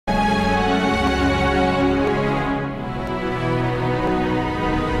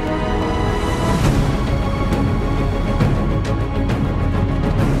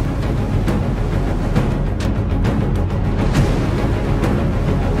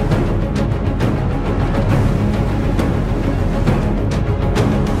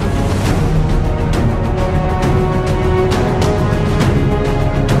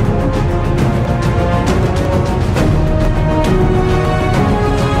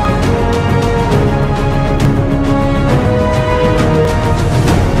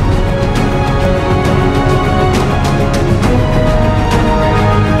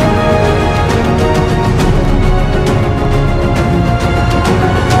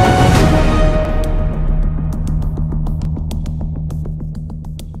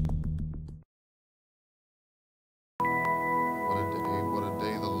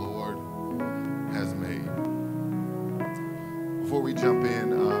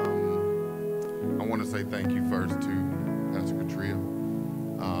say thank you first to Pastor Katria.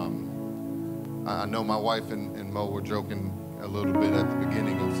 I know my wife and Mo were joking a little bit at the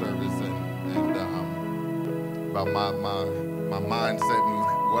beginning of service and about my mindset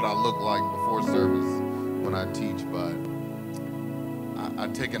and what I look like before service when I teach, but I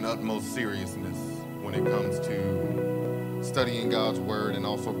take an utmost seriousness when it comes to studying God's word and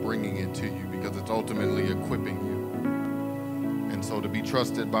also bringing it to you, because it's ultimately equipping you. And so to be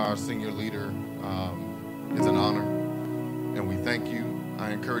trusted by our senior leader is an honor, and we thank you.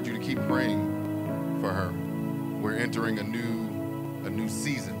 I encourage you to keep praying for her. We're entering a new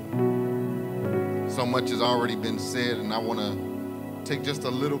season. So much has already been said, and I want to take just a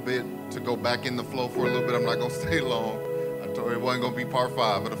little bit to go back in the flow for a little bit. I'm not going to stay long. I told you it wasn't going to be part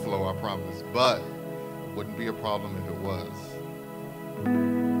 5 of the flow, I promise. But wouldn't be a problem if it was.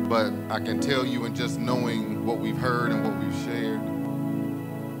 But I can tell you, in just knowing what we've heard and what we've shared,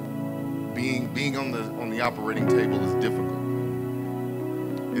 being on the operating table is difficult.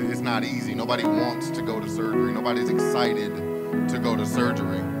 It's not easy. Nobody wants to go to surgery. Nobody's excited to go to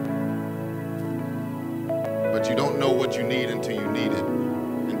surgery. But you don't know what you need until you need it,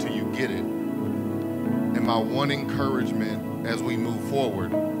 until you get it. And my one encouragement as we move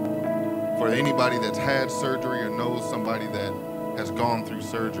forward, for anybody that's had surgery or knows somebody that has gone through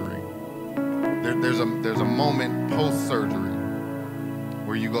surgery, there's a moment post-surgery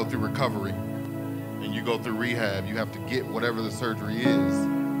where you go through recovery and you go through rehab. You have to get whatever the surgery is.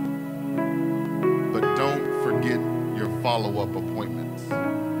 But don't forget your follow-up appointments.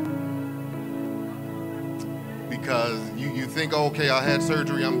 Because you think, oh, okay, I had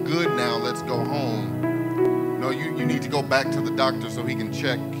surgery, I'm good now, let's go home. No, you need to go back to the doctor so he can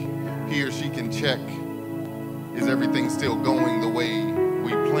check, he or she can check, is everything still going the way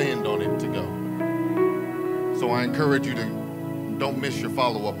we planned on it to go? So I encourage you to don't miss your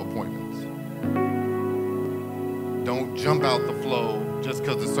follow-up appointments. Don't jump out the flow just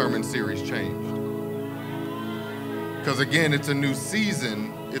because the sermon series changed. Because again, it's a new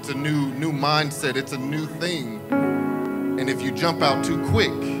season, it's a new mindset, it's a new thing. And if you jump out too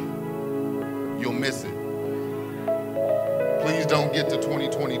quick, you'll miss it. Please don't get to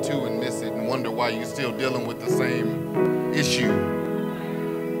 2022 and miss it and wonder why you're still dealing with the same issue.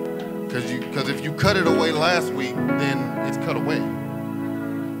 Because if you cut it away last week, then it's cut away.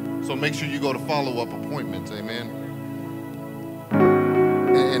 So make sure you go to follow-up appointments, amen?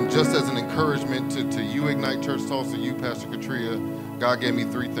 And just as an encouragement to you, Ignite Church Tulsa, you, Pastor Katria, God gave me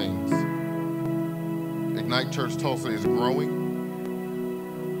 3 things. Ignite Church Tulsa is growing.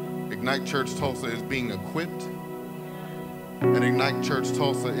 Ignite Church Tulsa is being equipped. And Ignite Church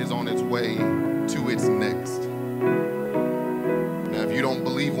Tulsa is on its way to its next. Now, if you don't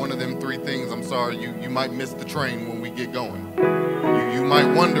believe one of them 3 things, I'm sorry, you might miss the train when we get going. You might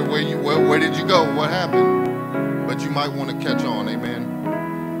wonder where did you go? What happened? But you might want to catch on, amen?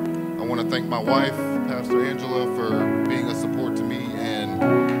 I want to thank my wife, Pastor Angela, for being a support to me, and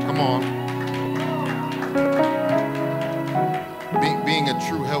come on, being a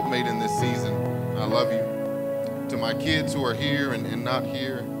true helpmate in this season. I love you. To my kids who are here and not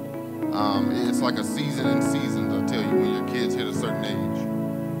here, it's like a season in seasons, I tell you, when your kids hit a certain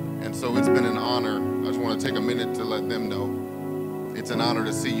age. And so it's been an honor. I just want to take a minute to let them know it's an honor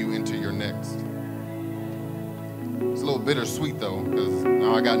to see you into your next. It's a little bittersweet though, because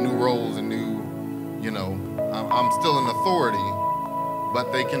now I got new roles and I'm still in authority,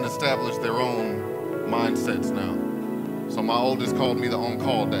 but they can establish their own mindsets now. So my oldest called me the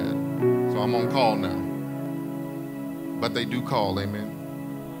on-call dad, so I'm on call now. But they do call, amen.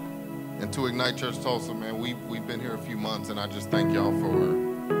 And to Ignite Church Tulsa, man, we've been here a few months, and I just thank y'all for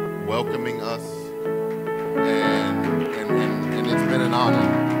welcoming us, and it's been an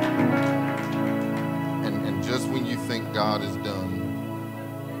honor. And just when you think God is done,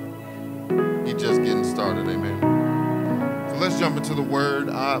 He's just getting started, amen. So let's jump into the Word.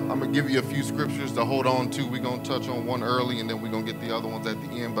 I'm going to give you a few scriptures to hold on to. We're going to touch on one early, and then we're going to get the other ones at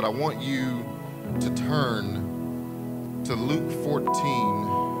the end. But I want you to turn to Luke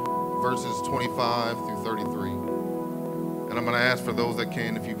 14, verses 25 through 33. And I'm going to ask for those that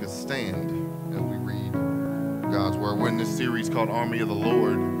can, if you could stand as we read God's Word. We're in this series called Army of the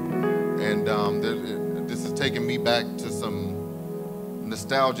Lord. And this has taken me back to some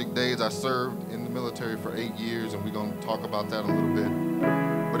nostalgic days. I served in the military for 8 years, and we're going to talk about that a little bit.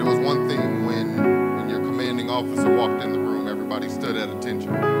 But it was one thing when your commanding officer walked in the room, everybody stood at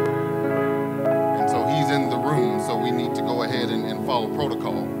attention. So he's in the room, so we need to go ahead and follow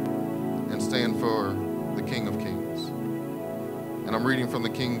protocol and stand for the King of Kings. And I'm reading from the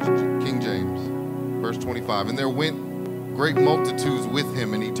King James, verse 25. And there went great multitudes with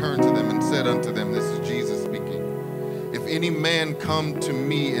him, and he turned to them and said unto them, this is Jesus any man come to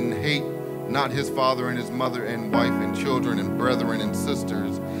me and hate not his father and his mother and wife and children and brethren and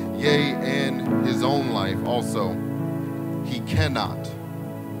sisters, yea, and his own life also, he cannot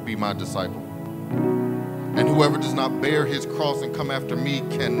be my disciple. And whoever does not bear his cross and come after me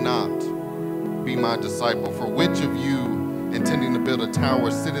cannot be my disciple. For which of you, intending to build a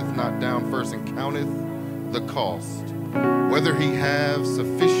tower, sitteth not down first and counteth the cost, whether he have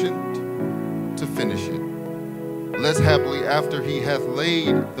sufficient to finish it? Lest happily after he hath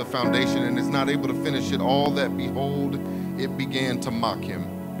laid the foundation and is not able to finish it, all that behold it began to mock him.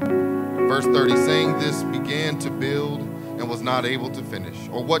 Verse 30, saying this, began to build and was not able to finish.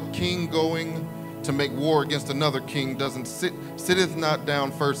 Or what king going to make war against another king sitteth not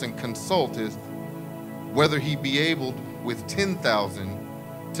down first and consulteth whether he be able with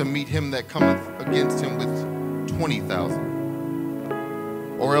 10,000 to meet him that cometh against him with 20,000?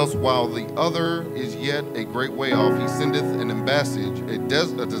 Or else while the other is yet a great way off, he sendeth an embassage,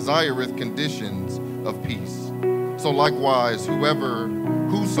 desireth conditions of peace. So likewise,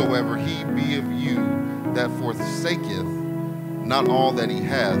 whosoever he be of you that forsaketh not all that he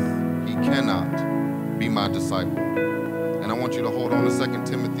hath, he cannot be my disciple. And I want you to hold on to 2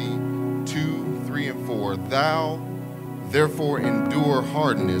 Timothy 2, 3, and 4. Thou therefore endure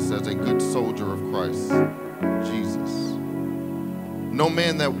hardness as a good soldier of Christ Jesus. No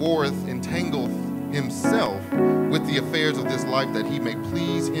man that warreth entangleth himself with the affairs of this life, that he may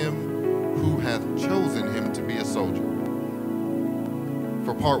please him who hath chosen him to be a soldier.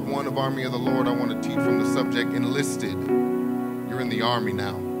 For part 1 of Army of the Lord, I want to teach from the subject Enlisted. You're in the Army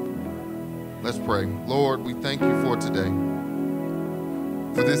now. Let's pray. Lord, we thank you for today.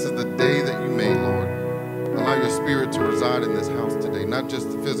 For this is the day that you made, Lord. Allow your spirit to reside in this house today, not just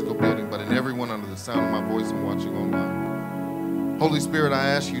the physical building, but in everyone under the sound of my voice and watching online. Holy Spirit, I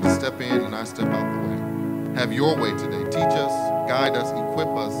ask you to step in and I step out the way. Have your way today. Teach us, guide us, equip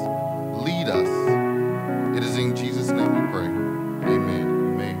us, lead us. It is in Jesus' name we pray. Amen.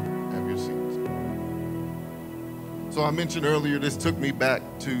 You may have your seats. So I mentioned earlier, this took me back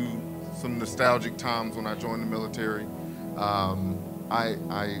to some nostalgic times when I joined the military.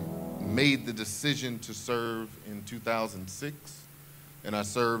 I made the decision to serve in 2006, and I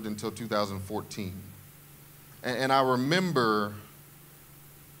served until 2014. And I remember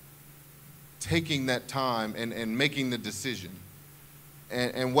taking that time and making the decision.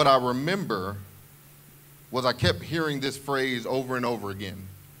 And what I remember was I kept hearing this phrase over and over again.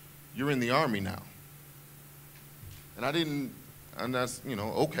 You're in the Army now. And that's,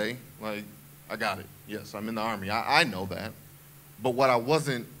 okay, like, I got it. Yes, I'm in the Army. I know that. But what I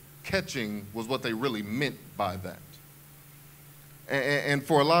wasn't catching was what they really meant by that. And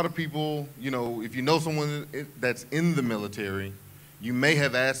for a lot of people, if you know someone that's in the military, you may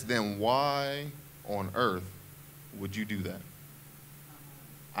have asked them, why on earth would you do that?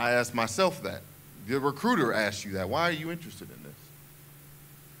 I asked myself that. The recruiter asked you that. Why are you interested in this?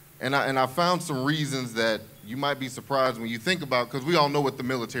 And I found some reasons that you might be surprised when you think about, because we all know what the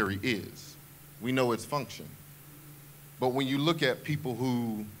military is. We know its function. But when you look at people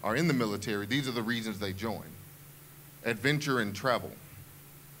who are in the military, these are the reasons they join. Adventure and travel,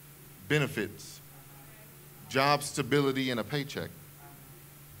 benefits, job stability and a paycheck,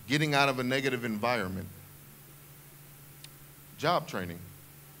 getting out of a negative environment, job training.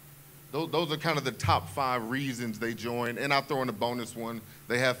 Those are kind of the top 5 reasons they join. And I'll throw in a bonus one.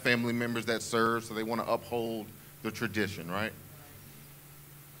 They have family members that serve, so they want to uphold the tradition, right?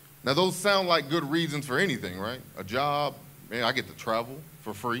 Now, those sound like good reasons for anything, right? A job, man, I get to travel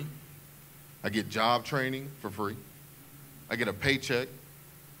for free. I get job training for free. I get a paycheck.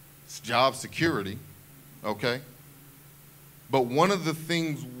 It's job security, okay? But one of the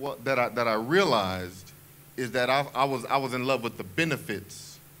things that I realized is that I was in love with the benefits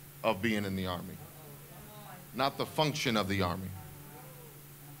of being in the Army, not the function of the Army.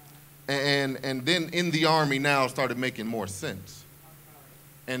 And then in the Army now started making more sense.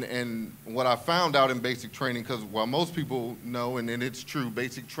 And what I found out in basic training, because while most people know, and it's true,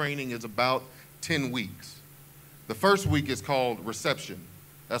 basic training is about 10 weeks. The first week is called reception.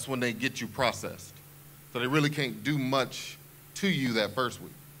 That's when they get you processed. So they really can't do much to you that first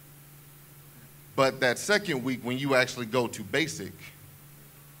week. But that second week, when you actually go to basic,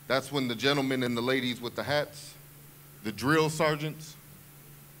 that's when the gentlemen and the ladies with the hats, the drill sergeants,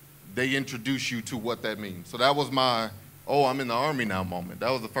 they introduce you to what that means. So that was my, oh, I'm in the Army now moment.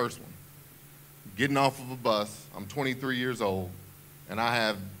 That was the first one. Getting off of a bus, I'm 23 years old, and I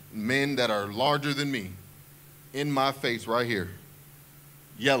have men that are larger than me in my face right here,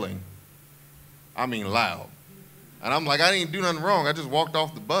 yelling, I mean loud. And I'm like, I didn't do nothing wrong. I just walked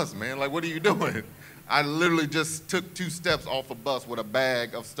off the bus, man. Like, what are you doing? I literally just took 2 steps off a bus with a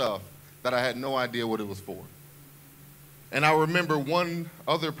bag of stuff that I had no idea what it was for. And I remember one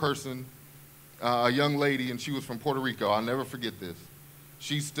other person, a young lady, and she was from Puerto Rico. I'll never forget this.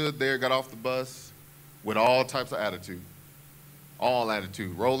 She stood there, got off the bus with all types of attitude. All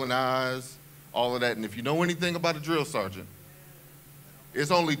attitude, rolling eyes, all of that. And if you know anything about a drill sergeant,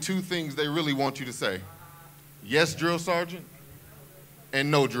 it's only 2 things they really want you to say. Yes, drill sergeant,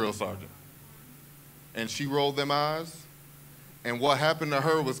 and no, drill sergeant. And she rolled them eyes, and what happened to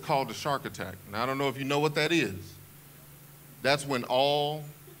her was called a shark attack. Now, I don't know if you know what that is. That's when all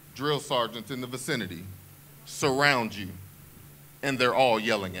drill sergeants in the vicinity surround you, and they're all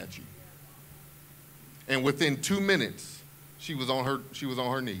yelling at you. And within 2 minutes, she was on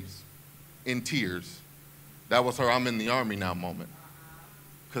her knees in tears. That was her "I'm in the Army now" moment.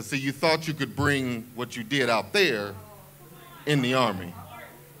 Because see, you thought you could bring what you did out there in the Army.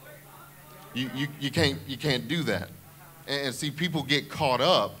 You can't do that. And see, people get caught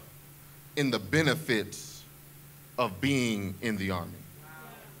up in the benefits of being in the Army.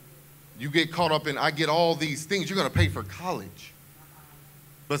 You get caught up in, I get all these things, you're gonna pay for college.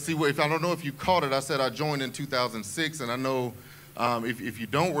 But see, I don't know if you caught it, I said I joined in 2006, and I know if you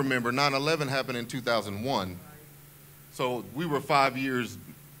don't remember, 9/11 happened in 2001. So we were 5 years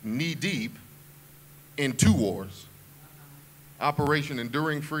knee deep in 2 wars. Operation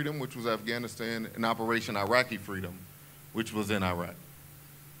Enduring Freedom, which was Afghanistan, and Operation Iraqi Freedom, which was in Iraq.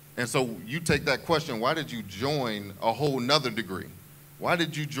 And so you take that question, why did you join a whole nother degree? Why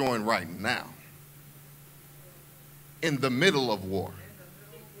did you join right now? In the middle of war.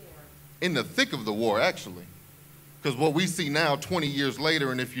 In the thick of the war, actually. Because what we see now, 20 years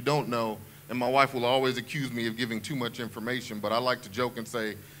later, and if you don't know, and my wife will always accuse me of giving too much information, but I like to joke and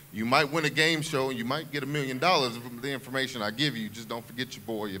say, you might win a game show and you might get $1 million from the information I give you. Just don't forget your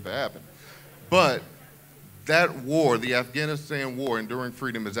boy if it happened. But that war, the Afghanistan war, Enduring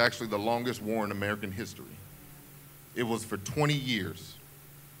Freedom, is actually the longest war in American history. It was for 20 years.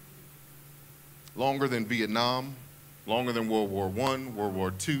 Longer than Vietnam, longer than World War I, World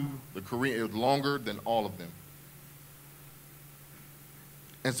War II, the Korean, it was longer than all of them.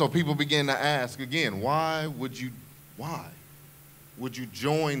 And so people began to ask again, why would you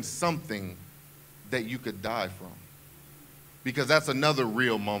join something that you could die from? Because that's another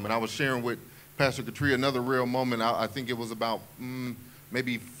real moment. I was sharing with Pastor Katria another real moment. I think it was about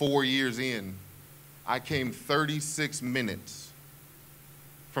maybe 4 years in. I came 36 minutes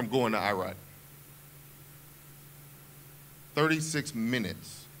from going to Iraq. 36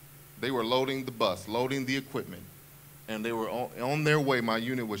 minutes. They were loading the bus, loading the equipment, and they were on their way. My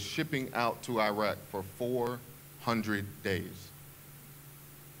unit was shipping out to Iraq for 400 days.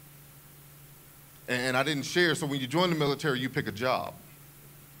 And I didn't share, so when you join the military, you pick a job.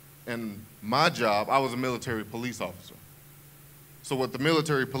 And my job, I was a military police officer. So what the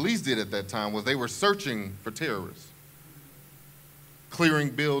military police did at that time was they were searching for terrorists, clearing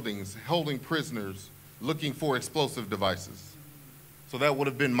buildings, holding prisoners, looking for explosive devices. So that would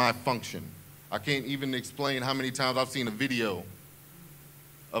have been my function. I can't even explain how many times I've seen a video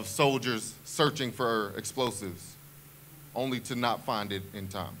of soldiers searching for explosives, only to not find it in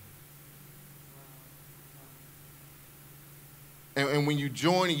time. And when you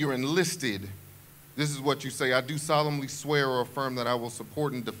join and you're enlisted, this is what you say: I do solemnly swear or affirm that I will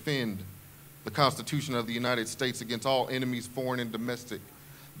support and defend the Constitution of the United States against all enemies, foreign and domestic,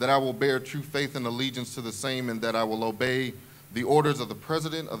 that I will bear true faith and allegiance to the same, and that I will obey the orders of the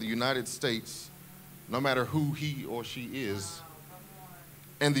President of the United States, no matter who he or she is,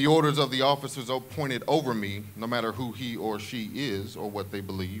 and the orders of the officers appointed over me, no matter who he or she is or what they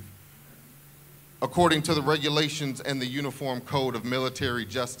believe, according to the regulations and the Uniform Code of Military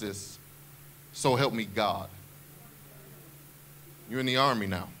Justice, so help me God. You're in the Army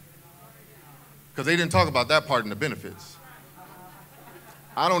now. Because they didn't talk about that part in the benefits.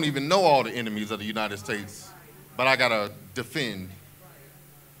 I don't even know all the enemies of the United States, but I gotta defend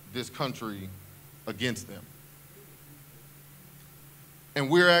this country against them. And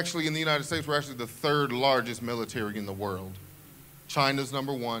we're actually, in the United States, we're actually the 3rd largest military in the world. China's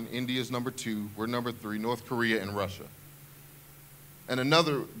number 1, India's number 2, we're number 3, North Korea and Russia. And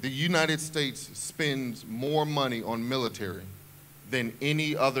the United States spends more money on military than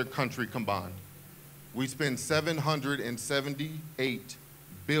any other country combined. We spend $778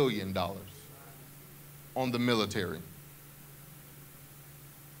 billion on the military.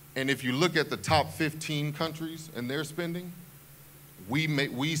 And if you look at the top 15 countries and their spending,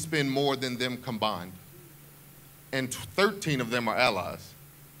 we spend more than them combined. And 13 of them are allies.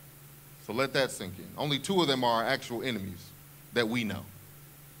 So let that sink in. Only 2 of them are our actual enemies that we know.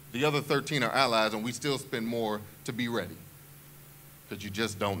 The other 13 are allies, and we still spend more to be ready because you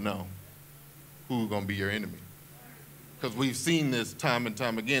just don't know who's going to be your enemy. Because we've seen this time and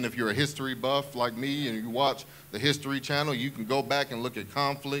time again. If you're a history buff like me and you watch the History Channel, you can go back and look at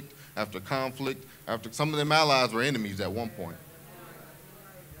conflict after conflict. After some of them allies were enemies at one point.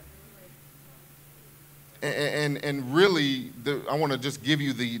 And really, I want to just give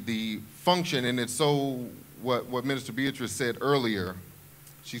you the function, and it's so what Minister Beatrice said earlier.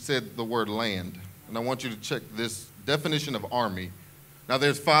 She said the word land, and I want you to check this definition of Army. Now,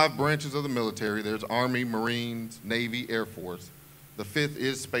 there's 5 branches of the military. There's Army, Marines, Navy, Air Force. The 5th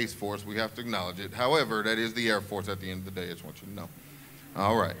is Space Force. We have to acknowledge it. However, that is the Air Force at the end of the day. I just want you to know.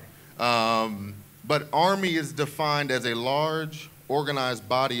 All right. But Army is defined as a large, organized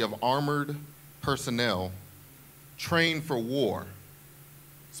body of armored personnel trained for war,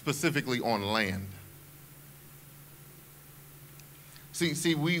 specifically on land.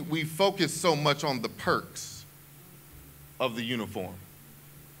 See, we focus so much on the perks of the uniform,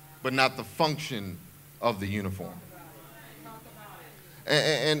 but not the function of the uniform.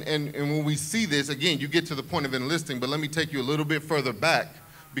 And when we see this, again, you get to the point of enlisting, but let me take you a little bit further back,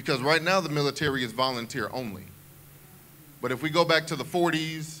 because right now the military is volunteer only. But if we go back to the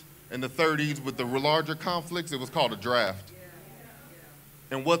 40s and the 30s with the larger conflicts, it was called a draft.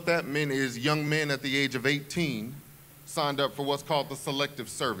 And what that meant is young men at the age of 18 signed up for what's called the selective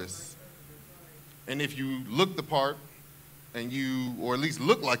service. And if you looked the part, and or at least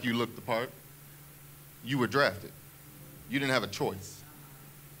looked like you looked the part, you were drafted. You didn't have a choice.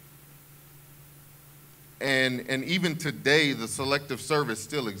 And even today, the selective service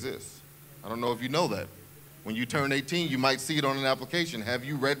still exists. I don't know if you know that. When you turn 18, you might see it on an application. Have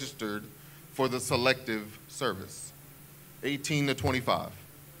you registered for the selective service? 18 to 25.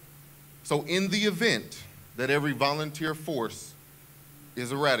 So in the event that every volunteer force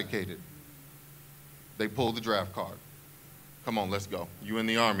is eradicated, they pull the draft card. Come on, let's go. You in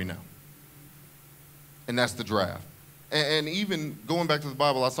the Army now. And that's the draft. And even going back to the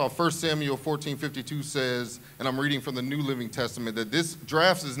Bible, I saw 1 Samuel 14:52 says, and I'm reading from the New Living Testament, that this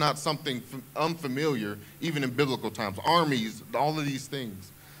draft is not something unfamiliar, even in biblical times. Armies, all of these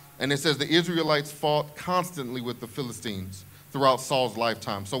things. And it says the Israelites fought constantly with the Philistines throughout Saul's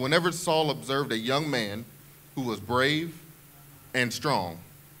lifetime. So whenever Saul observed a young man who was brave and strong,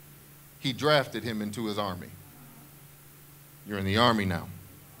 he drafted him into his army. You're in the Army now.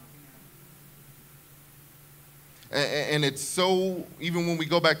 And it's so, even when we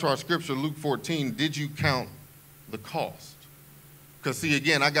go back to our scripture, Luke 14, did you count the cost? Because see,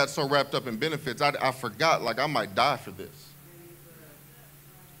 again, I got so wrapped up in benefits, I forgot, like I might die for this.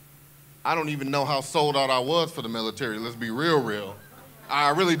 I don't even know how sold out I was for the military, let's be real.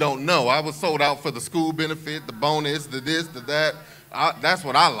 I really don't know. I was sold out for the school benefit, the bonus, the this, the that. That's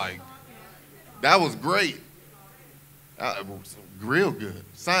what I liked. That was great. It was real good.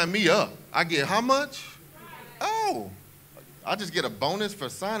 Sign me up. I get how much? Oh, I just get a bonus for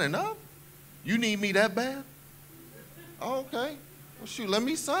signing up? You need me that bad? Oh, okay. Well, shoot, let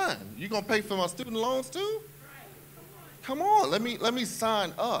me sign. You gonna pay for my student loans too? Come on, let me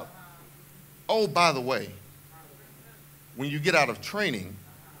sign up. Oh, by the way, when you get out of training,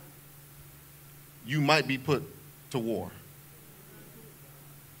 you might be put to war.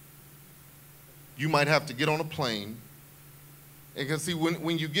 You might have to get on a plane. And you can see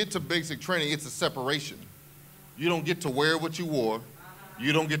when you get to basic training, it's a separation. You don't get to wear what you wore.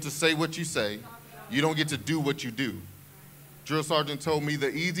 You don't get to say what you say. You don't get to do what you do. Drill sergeant told me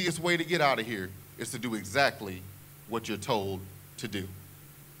the easiest way to get out of here is to do exactly what you're told to do.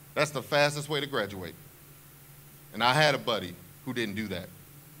 That's the fastest way to graduate. And I had a buddy who didn't do that.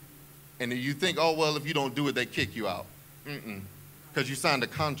 And you think, oh, well, if you don't do it, they kick you out. Because you signed a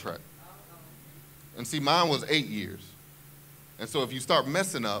contract. And see, mine was 8 years. And so if you start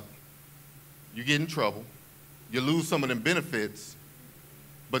messing up, you get in trouble. You lose some of them benefits,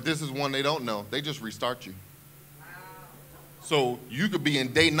 but this is one they don't know. They just restart you. So you could be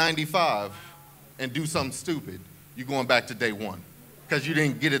in day 95 and do something stupid. You're going back to day 1 because you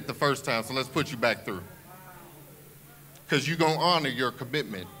didn't get it the first time, so let's put you back through. Because you're going to honor your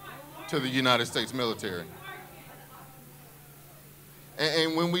commitment to the United States military.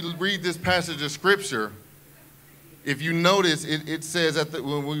 And when we read this passage of Scripture, if you notice, it says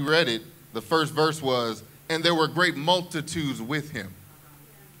when we read it, the first verse was, and there were great multitudes with him.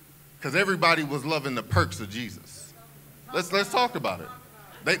 Because everybody was loving the perks of Jesus. Let's talk about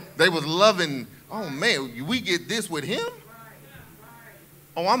it. They was loving, oh man, we get this with him?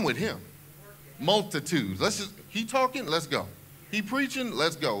 Oh, I'm with him. Multitudes. He talking? Let's go. He preaching?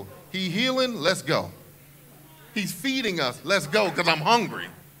 Let's go. He healing? Let's go. He's feeding us? Let's go, because I'm hungry.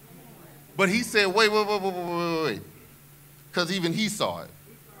 But he said, wait. Because even he saw it.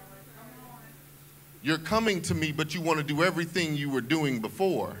 You're coming to me, but you want to do everything you were doing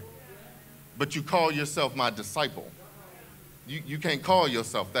before, but you call yourself my disciple. You can't call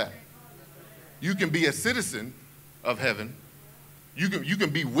yourself that. You can be a citizen of heaven. You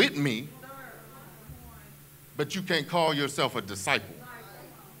can be with me, but you can't call yourself a disciple.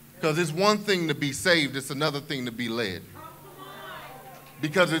 Because it's one thing to be saved, it's another thing to be led.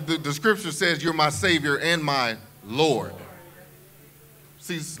 Because the scripture says you're my Savior and my Lord.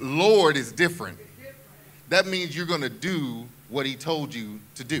 See, Lord is different. That means you're going to do what he told you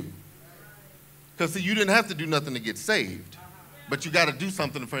to do. Because see, you didn't have to do nothing to get saved, but you got to do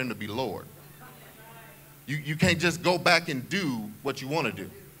something for him to be Lord. You can't just go back and do what you want to do.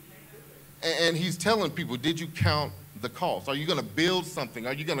 And he's telling people, did you count the cost? Are you going to build something?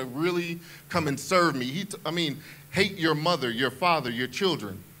 Are you going to really come and serve me? Hate your mother, your father, your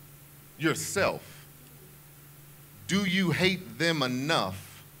children, yourself. Do you hate them enough?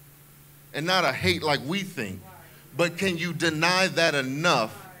 And not a hate like we think, but can you deny that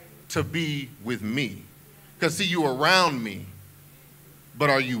enough to be with me? Because see, you're around me, but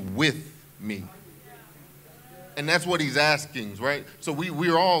are you with me? And that's what he's asking, right? So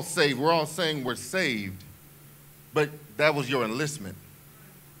we're all saved. We're all saying we're saved, but that was your enlistment.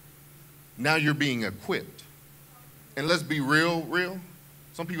 Now you're being equipped. And let's be real.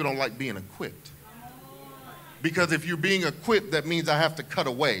 Some people don't like being equipped. Because if you're being equipped, that means I have to cut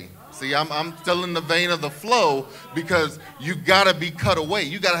away. See, I'm still in the vein of the flow because you got to be cut away.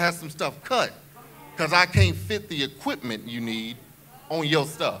 You got to have some stuff cut because I can't fit the equipment you need on your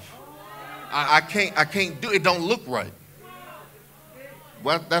stuff. I can't do it. Don't look right.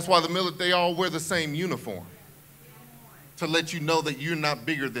 Well, that's why the military all wear the same uniform, to let you know that you're not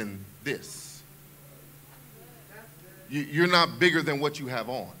bigger than this. You're not bigger than what you have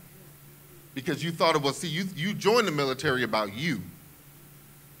on. Because you thought it was, see, you joined the military about you.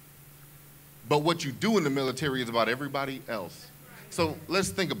 But what you do in the military is about everybody else. So let's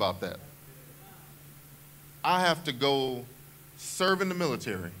think about that. I have to go serve in the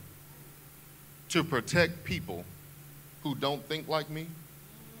military to protect people who don't think like me,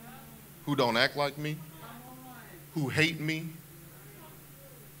 who don't act like me, who hate me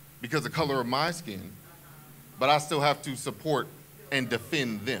because of the color of my skin, but I still have to support and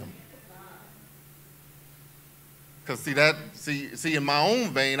defend them. Because see, in my own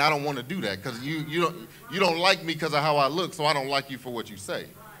vein, I don't want to do that because you don't like me because of how I look, so I don't like you for what you say.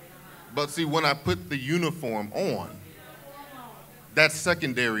 But see, when I put the uniform on, that's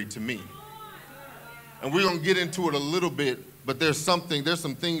secondary to me. And we're going to get into it a little bit, but there's some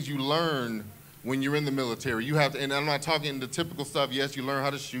things you learn when you're in the military. You have to, and I'm not talking the typical stuff. Yes, you learn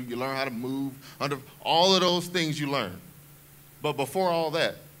how to shoot, you learn how to move, all of those things you learn. But before all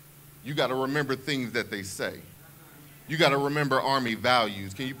that, you got to remember things that they say. You got to remember Army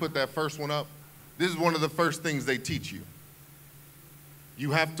values. Can you put that first one up? This is one of the first things they teach you.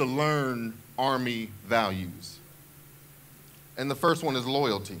 You have to learn Army values. And the first one is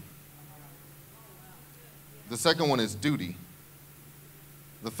loyalty. The second one is duty.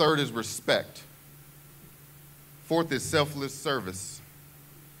 The third is respect. Fourth is selfless service.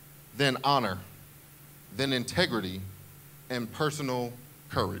 Then honor. Then integrity and personal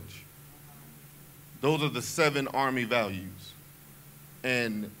courage. Those are the 7 Army values.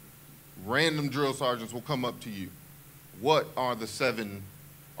 And random drill sergeants will come up to you. What are the 7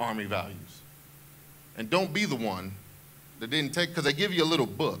 Army values? And don't be the one that didn't take, because they give you a little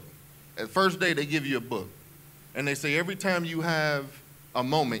book. At first day, they give you a book. And they say every time you have a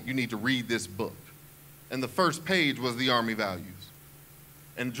moment, you need to read this book. And the first page was the Army values.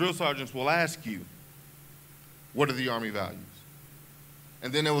 And drill sergeants will ask you, what are the Army values?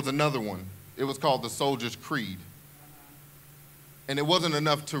 And then there was another one. It was called the Soldier's Creed. And it wasn't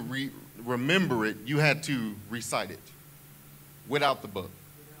enough to remember it. You had to recite it without the book.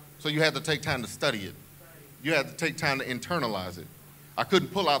 So you had to take time to study it. You had to take time to internalize it. I couldn't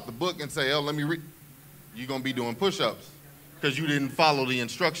pull out the book and say, oh, let me read. You're going to be doing push-ups because you didn't follow the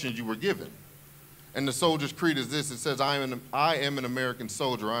instructions you were given. And the Soldier's Creed is this. It says, I am an American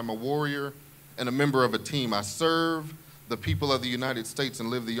soldier. I am a warrior and a member of a team. I serve the people of the United States and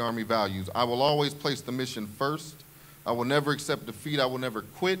live the Army values. I will always place the mission first. I will never accept defeat. I will never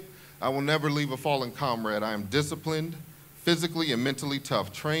quit. I will never leave a fallen comrade. I am disciplined, physically and mentally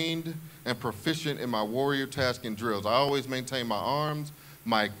tough, trained and proficient in my warrior task and drills. I always maintain my arms,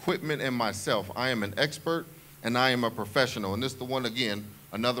 my equipment, and myself. I am an expert and I am a professional. And this is the one again,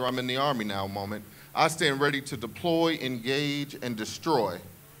 another I'm in the Army now moment. I stand ready to deploy, engage, and destroy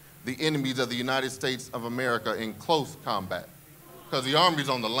the enemies of the United States of America in close combat. Because the Army's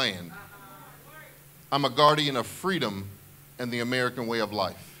on the land. I'm a guardian of freedom and the American way of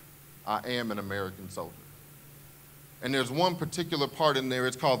life. I am an American soldier. And there's one particular part in there,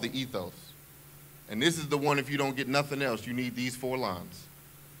 it's called the ethos. And this is the one, if you don't get nothing else, you need these 4 lines.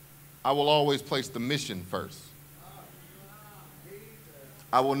 I will always place the mission first.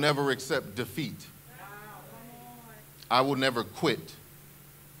 I will never accept defeat. I will never quit.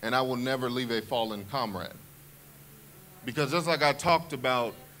 And I will never leave a fallen comrade. Because just like I talked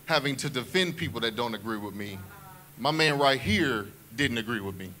about having to defend people that don't agree with me, my man right here didn't agree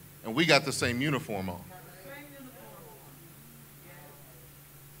with me. And we got the same uniform on.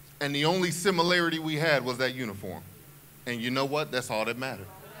 And the only similarity we had was that uniform. And you know what? That's all that mattered.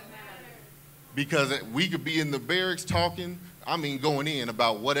 Because we could be in the barracks talking, I mean going in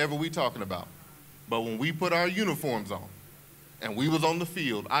about whatever we talking about. But when we put our uniforms on and we was on the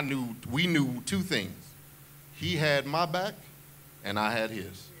field, we knew 2 things. He had my back and I had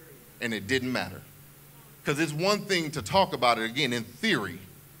his. And it didn't matter. Because it's one thing to talk about it, again, in theory.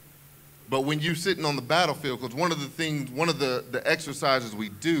 But when you're sitting on the battlefield, because one of the exercises we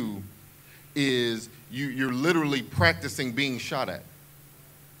do is you're literally practicing being shot at.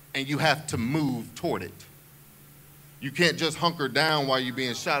 And you have to move toward it. You can't just hunker down while you're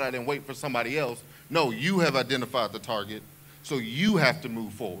being shot at and wait for somebody else. No, you have identified the target, so you have to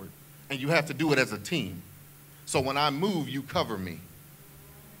move forward. And you have to do it as a team. So when I move, you cover me.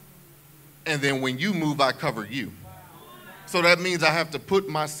 And then when you move, I cover you. So that means I have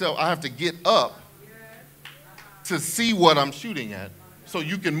to get up to see what I'm shooting at so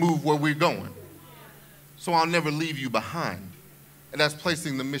you can move where we're going. So I'll never leave you behind. And that's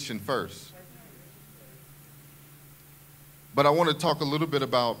placing the mission first. But I want to talk a little bit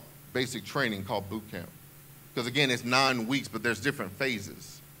about basic training called boot camp. Because again, it's 9 weeks, but there's different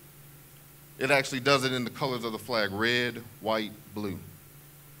phases. It actually does it in the colors of the flag: red, white, blue.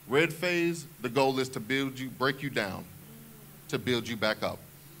 Red phase, the goal is to break you down, to build you back up.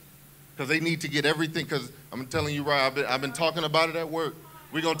 Because they need to get everything, because I'm telling you right, I've been talking about it at work.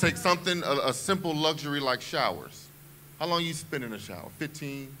 We're going to take something, a simple luxury like showers. How long you spend in a shower?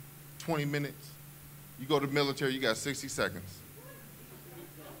 15, 20 minutes? You go to the military, you got 60 seconds.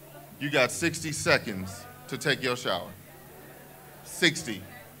 You got 60 seconds to take your shower. 60.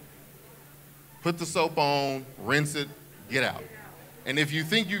 Put the soap on, rinse it, get out. And if you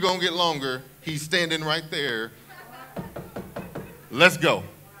think you're going to get longer, he's standing right there. Let's go.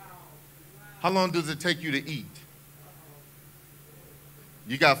 How long does it take you to eat?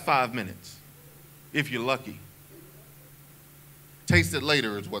 You got 5 minutes, if you're lucky. Taste it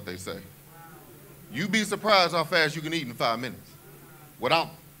later is what they say. You'd be surprised how fast you can eat in 5 minutes without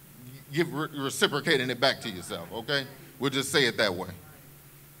reciprocating it back to yourself, okay? We'll just say it that way.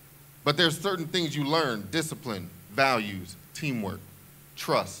 But there's certain things you learn: discipline, values, teamwork,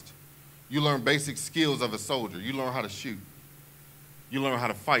 trust. You learn basic skills of a soldier. You learn how to shoot. You learn how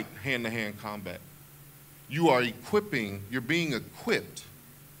to fight hand-to-hand combat. You're being equipped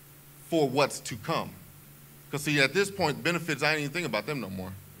for what's to come. Because see, at this point, benefits, I ain't even thinking about them no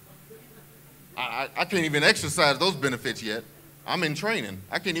more. I can't even exercise those benefits yet. I'm in training.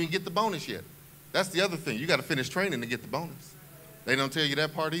 I can't even get the bonus yet. That's the other thing. You got to finish training to get the bonus. They don't tell you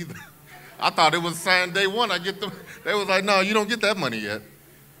that part either. I thought it was signed day one. They was like, no, you don't get that money yet.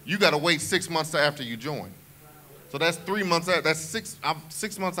 You got to wait 6 months after you join. So that's 3 months out. I'm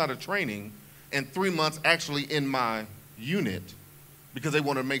 6 months out of training and 3 months actually in my unit, because they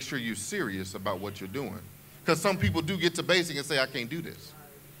want to make sure you're serious about what you're doing. Because some people do get to basic and say, I can't do this.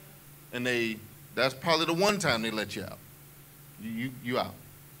 And that's probably the one time they let you out. You out.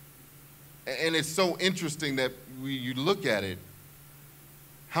 And it's so interesting that you look at it,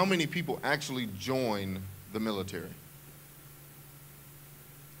 how many people actually join the military?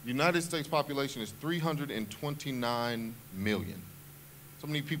 The United States population is 329 million. So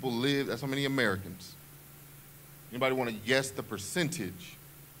many people live, that's how many Americans. Anybody want to guess the percentage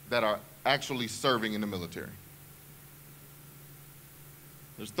that are actually serving in the military?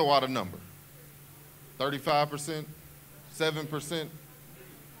 Let's throw out a number. 35%? 7%?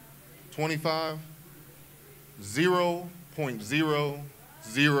 25?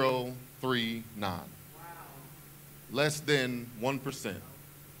 0.0039. Less than 1%.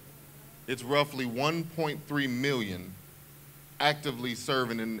 It's roughly 1.3 million actively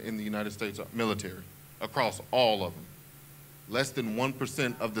serving in the United States military, across all of them. Less than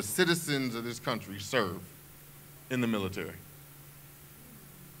 1% of the citizens of this country serve in the military.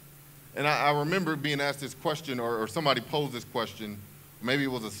 And I remember being asked this question, or somebody posed this question, maybe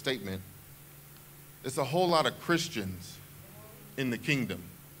it was a statement. It's a whole lot of Christians in the kingdom.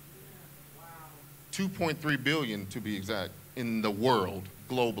 2.3 billion, to be exact, in the world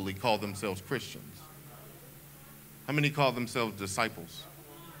globally call themselves Christians. How many call themselves disciples?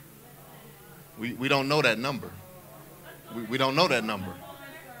 We don't know that number. We don't know that number.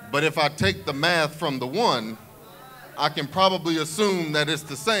 But if I take the math from the one, I can probably assume that it's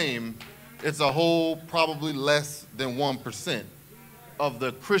the same. It's a whole probably less than 1% of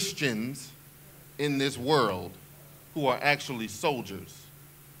the Christians in this world who are actually soldiers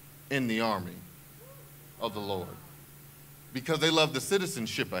in the army of the Lord, because they love the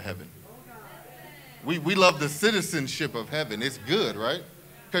citizenship of heaven. We love the citizenship of heaven. It's good, right?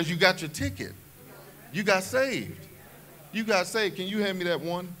 Because you got your ticket. You got saved. You got saved. Can you hand me that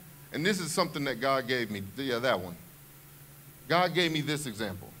one? And this is something that God gave me. Yeah, that one. God gave me this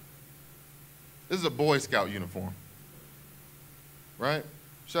example. This is a Boy Scout uniform, right?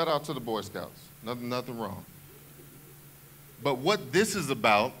 Shout out to the Boy Scouts. Nothing wrong. But what this is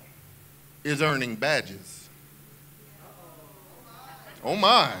about is earning badges. Oh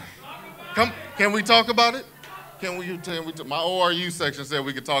my. Can we talk about it? My ORU section said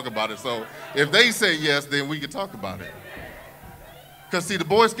we could talk about it. So if they say yes, then we could talk about it. Because see, the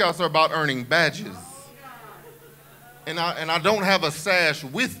Boy Scouts are about earning badges. And I don't have a sash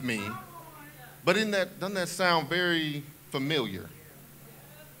with me, but doesn't that sound very familiar?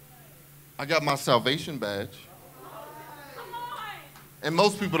 I got my salvation badge. And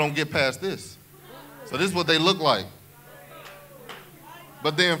most people don't get past this. So this is what they look like.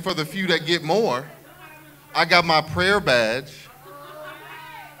 But then for the few that get more, I got my prayer badge.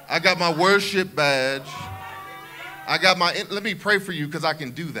 I got my worship badge. Let me pray for you because I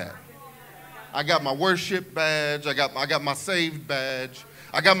can do that. I got my worship badge. I got my saved badge.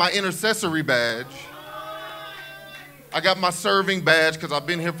 I got my intercessory badge. I got my serving badge because I've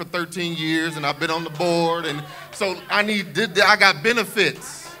been here for 13 years and I've been on the board. And so I got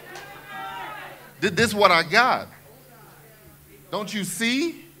benefits. This is what I got. Don't you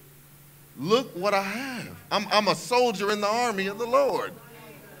see? Look what I have. I'm a soldier in the army of the Lord.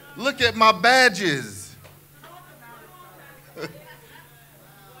 Look at my badges.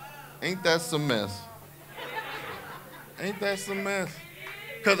 Ain't that some mess? Ain't that some mess?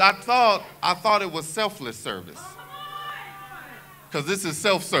 Because I thought it was selfless service. Because this is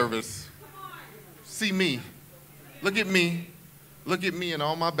self-service. See me. Look at me. Look at me and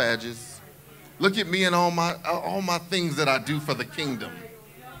all my badges. Look at me and all my things that I do for the kingdom.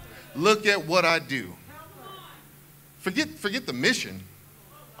 Look at what I do. Forget the mission.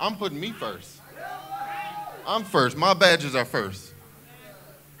 I'm putting me first. I'm first. My badges are first.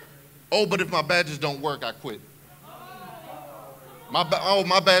 Oh, but if my badges don't work, I quit. My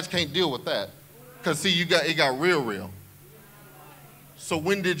badge can't deal with that. Because see, it got real. So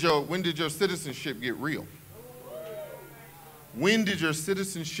when did your citizenship get real? When did your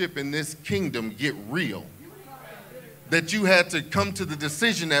citizenship in this kingdom get real? That you had to come to the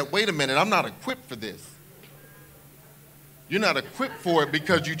decision that, wait a minute, I'm not equipped for this. You're not equipped for it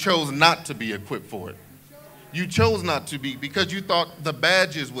because you chose not to be equipped for it. You chose not to be because you thought the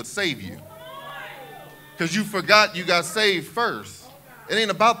badges would save you. Because you forgot you got saved first. It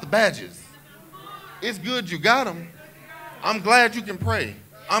ain't about the badges. It's good you got them. I'm glad you can pray.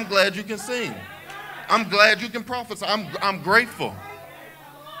 I'm glad you can sing. I'm glad you can prophesy. I'm grateful.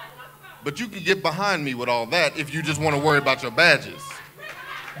 But you can get behind me with all that if you just want to worry about your badges.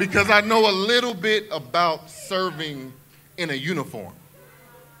 Because I know a little bit about serving in a uniform.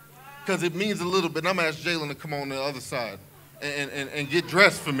 Because it means a little bit. I'm going to ask Jalen to come on the other side and get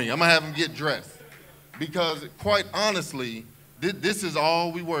dressed for me. I'm going to have him get dressed. Because quite honestly, this is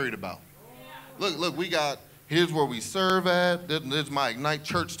all we worried about. Look, here's where we serve at. There's my Ignite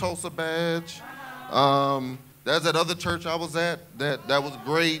Church Tulsa badge. There's that other church I was at. That was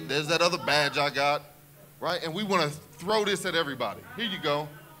great. There's that other badge I got. Right? And we want to throw this at everybody. Here you go.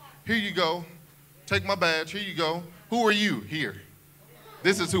 Here you go. Take my badge. Here you go. Who are you? Here.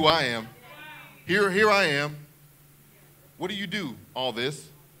 This is who I am. Here I am. What do you do? All this.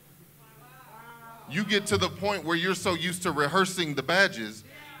 You get to the point where you're so used to rehearsing the badges,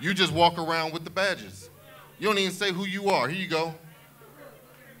 you just walk around with the badges. You don't even say who you are. Here you go.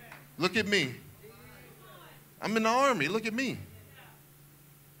 Look at me. I'm in the army. Look at me.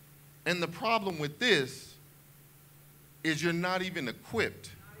 And the problem with this is you're not even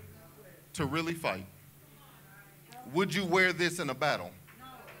equipped to really fight. Would you wear this in a battle?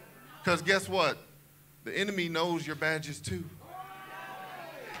 Because guess what? The enemy knows your badges too.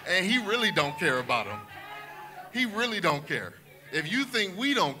 And he really don't care about them. He really don't care. If you think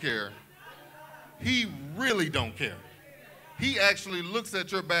we don't care, he really don't care. He actually looks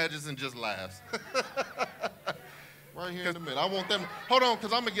at your badges and just laughs. Right here in a minute. I want them. Hold on,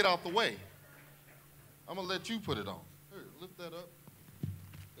 because I'm going to get out the way. I'm going to let you put it on. Here, lift that up.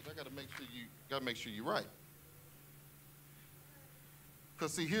 Because I got to make sure you're right.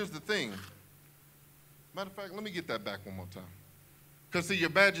 Because, see, here's the thing. Matter of fact, let me get that back one more time. Because, see,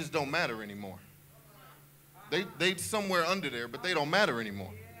 your badges don't matter anymore. They somewhere under there, but they don't matter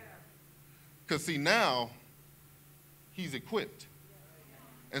anymore. Because, see, now he's equipped.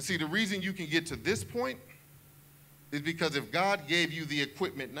 And, see, the reason you can get to this point is because if God gave you the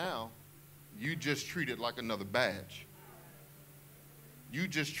equipment now, you just treat it like another badge. You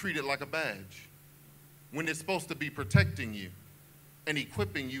just treat it like a badge when it's supposed to be protecting you and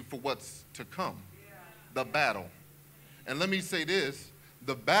equipping you for what's to come, the battle. And let me say this,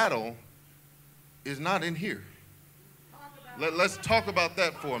 the battle is not in here. Let's talk about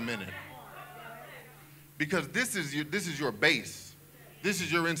that for a minute. Because this is your base. This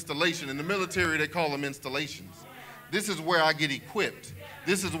is your installation. In the military, they call them installations. This is where I get equipped.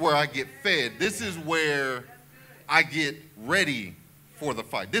 This is where I get fed. This is where I get ready for the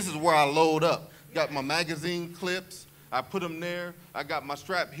fight. This is where I load up. Got my magazine clips. I put them there. I got my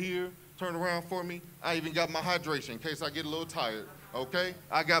strap here. Turn around for me. I even got my hydration in case I get a little tired. Okay?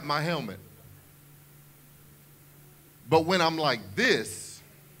 I got my helmet. But when I'm like this,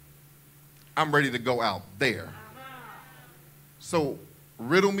 I'm ready to go out there. So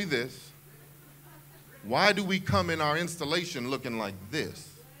riddle me this. Why do we come in our installation looking like this?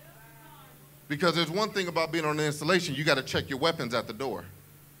 Because there's one thing about being on an installation, you got to check your weapons at the door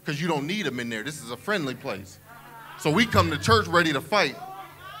because you don't need them in there. This is a friendly place. So we come to church ready to fight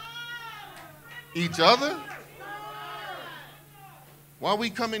each other. Why we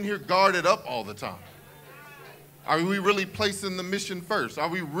come in here guarded up all the time? Are we really placing the mission first? Are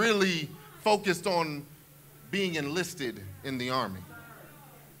we really focused on being enlisted in the army?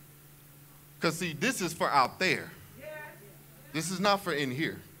 Because, see, this is for out there. This is not for in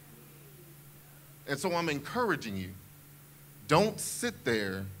here. And so I'm encouraging you, don't sit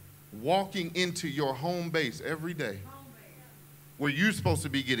there walking into your home base every day where you're supposed to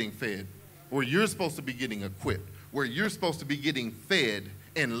be getting fed, where you're supposed to be getting equipped, where you're supposed to be getting fed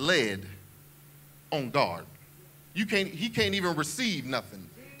and led on guard. He can't even receive nothing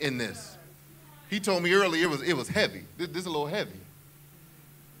in this. He told me earlier it was heavy. This is a little heavy.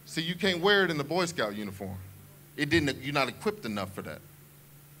 See, you can't wear it in the Boy Scout uniform. You're not equipped enough for that.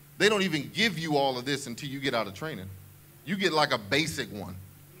 They don't even give you all of this until you get out of training. You get like a basic one.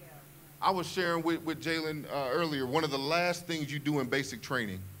 I was sharing with Jalen earlier, one of the last things you do in basic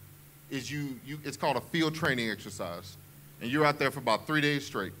training is it's called a field training exercise. And you're out there for about 3 days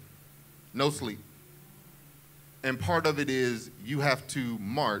straight, no sleep. And part of it is you have to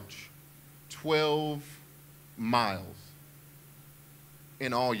march 12 miles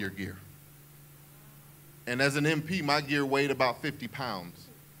in all your gear. And as an MP, my gear weighed about 50 pounds.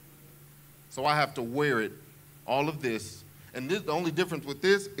 So I have to wear it, all of this. And the only difference with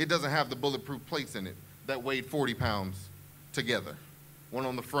this, it doesn't have the bulletproof plates in it that weighed 40 pounds together. One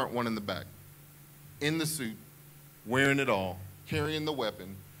on the front, one in the back. In the suit, wearing it all, carrying the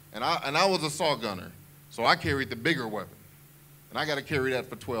weapon. And I was a saw gunner, so I carried the bigger weapon. And I got to carry that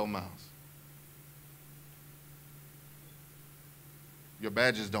for 12 miles. Your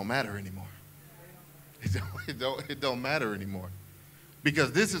badges don't matter anymore. It don't matter anymore.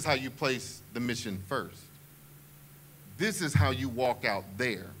 Because this is how you place the mission first. This is how you walk out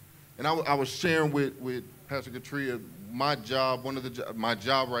there. And I was sharing with Pastor Katria, my job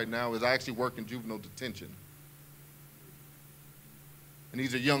right now is I actually work in juvenile detention. And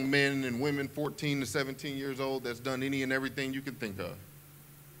these are young men and women, 14 to 17 years old, that's done any and everything you can think of.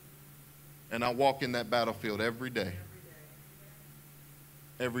 And I walk in that battlefield every day.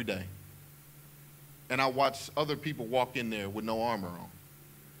 Every day. And I watch other people walk in there with no armor on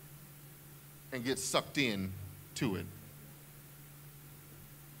and get sucked in to it.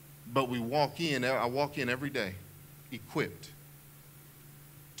 But I walk in every day, equipped,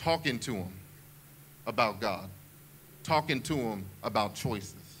 talking to them about God, talking to them about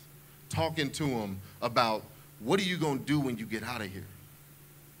choices, talking to them about what are you going to do when you get out of here?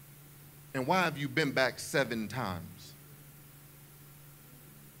 And why have you been back 7 times?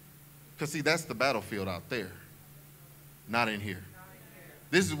 Because, see, that's the battlefield out there, not in here.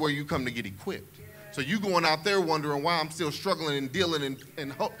 This is where you come to get equipped. So you going out there wondering why I'm still struggling and dealing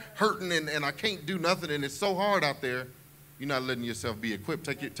and hurting and I can't do nothing and it's so hard out there, you're not letting yourself be equipped.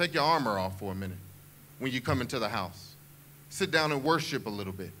 Take your armor off for a minute when you come into the house. Sit down and worship a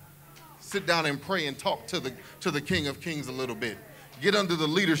little bit. Sit down and pray and talk to the King of Kings a little bit. Get under the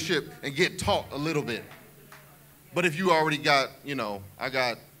leadership and get taught a little bit. But if you already got, I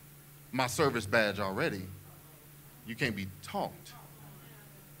got my service badge already, you can't be taught.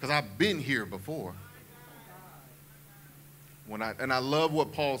 Because I've been here before. And I love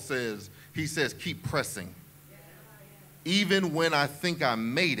what Paul says. He says, keep pressing. Even when I think I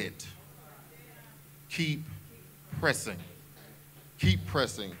made it, keep pressing. Keep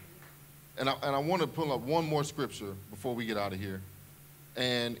pressing. And I want to pull up one more scripture before we get out of here.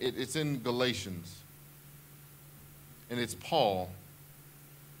 And it's in Galatians. And it's Paul.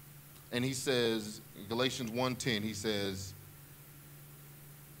 And he says, Galatians 1:10, he says,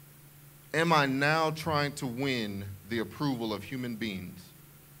 am I now trying to win the approval of human beings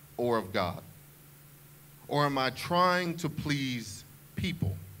or of God? Or am I trying to please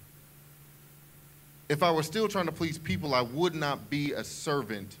people? If I were still trying to please people, I would not be a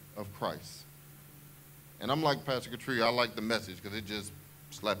servant of Christ. And I'm like Pastor Katria, I like the message because it just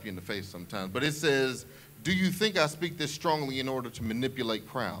slaps you in the face sometimes. But it says, do you think I speak this strongly in order to manipulate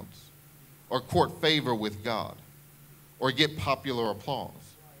crowds or court favor with God or get popular applause?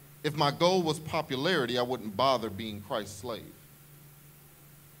 If my goal was popularity, I wouldn't bother being Christ's slave.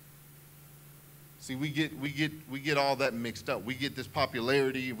 See, we get all that mixed up. We get this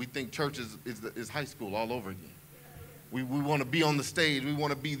popularity. We think church is high school all over again. We want to be on the stage. We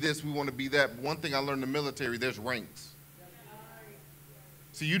want to be this. We want to be that. One thing I learned in the military, there's ranks.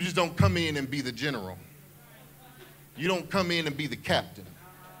 See, you just don't come in and be the general. You don't come in and be the captain.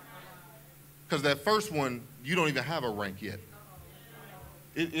 Because that first one, you don't even have a rank yet.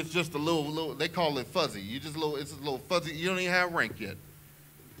 It's just a little, they call it fuzzy. It's a little fuzzy. You don't even have rank yet.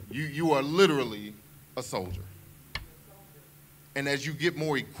 You are literally a soldier. And as you get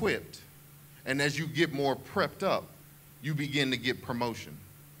more equipped and as you get more prepped up, you begin to get promotion.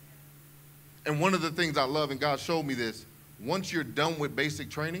 And one of the things I love, and God showed me this, once you're done with basic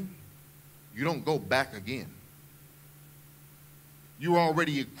training, you don't go back again. You're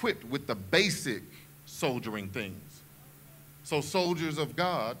already equipped with the basic soldiering things. So soldiers of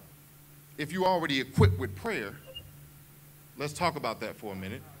God, if you're already equipped with prayer, let's talk about that for a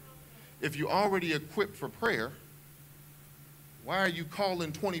minute. If you're already equipped for prayer, why are you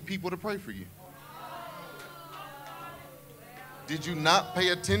calling 20 people to pray for you? Did you not pay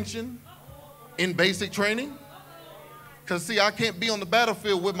attention in basic training? Because, see, I can't be on the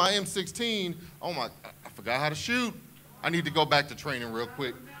battlefield with my M16. Oh, I forgot how to shoot. I need to go back to training real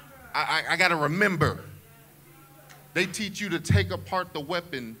quick. I got to remember. They teach you to take apart the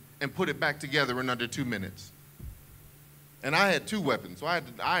weapon and put it back together in under 2 minutes. And I had 2 weapons, so I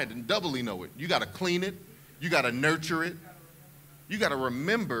had to doubly know it. You got to clean it. You got to nurture it. You got to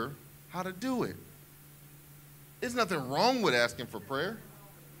remember how to do it. There's nothing wrong with asking for prayer.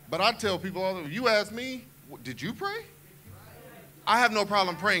 But I tell people all the time, you ask me, did you pray? I have no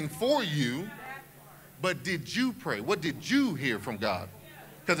problem praying for you, but did you pray? What did you hear from God?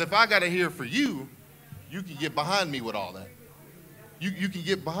 Because if I got to hear for you, you can get behind me with all that. You can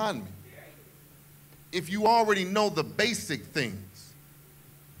get behind me. If you already know the basic things,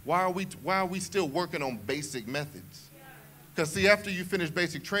 why are we still working on basic methods? Because, see, after you finish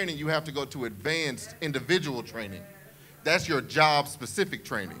basic training, you have to go to advanced individual training. That's your job-specific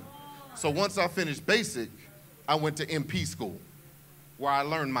training. So once I finished basic, I went to MP school, where I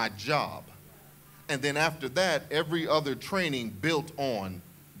learned my job. And then after that, every other training built on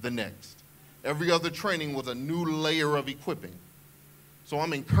the next. Every other training was a new layer of equipping. So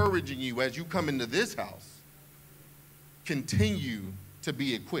I'm encouraging you, as you come into this house, continue to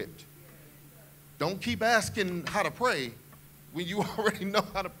be equipped. Don't keep asking how to pray when you already know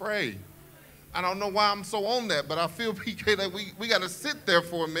how to pray. I don't know why I'm so on that, but I feel, PK, that we got to sit there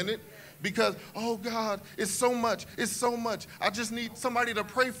for a minute because, oh, God, it's so much. It's so much. I just need somebody to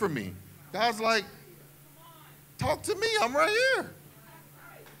pray for me. God's like, talk to me. I'm right here.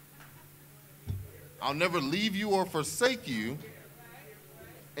 I'll never leave you or forsake you.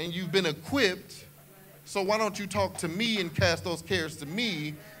 And you've been equipped, so why don't you talk to me and cast those cares to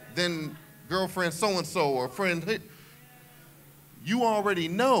me, then girlfriend so-and-so or friend, you already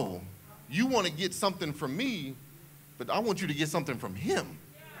know. You want to get something from me, but I want you to get something from him.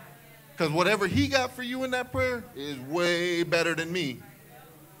 Because whatever he got for you in that prayer is way better than me.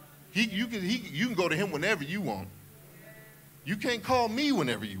 You can go to him whenever you want. You can't call me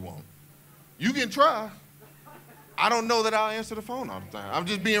whenever you want. You can try. I don't know that I'll answer the phone all the time. I'm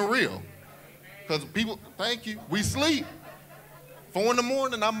just being real. Because people, thank you, we sleep. 4 in the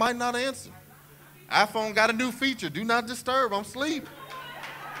morning, I might not answer. iPhone got a new feature, do not disturb, I'm asleep.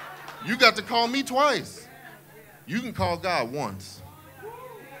 You got to call me twice. You can call God once.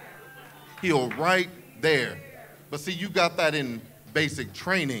 He'll right there. But see, you got that in basic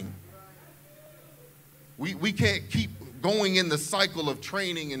training. We can't keep going in the cycle of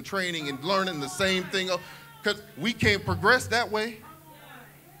training and learning the same thing. Because we can't progress that way.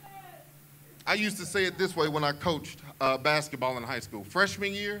 I used to say it this way when I coached basketball in high school.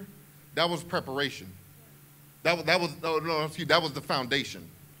 Freshman year, that was preparation. That was the foundation.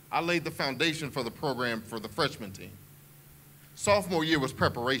 I laid the foundation for the program for the freshman team. Sophomore year was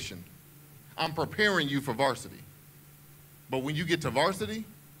preparation. I'm preparing you for varsity. But when you get to varsity,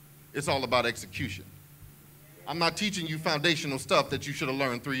 it's all about execution. I'm not teaching you foundational stuff that you should have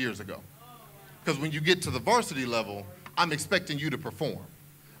learned 3 years ago. Because when you get to the varsity level, I'm expecting you to perform.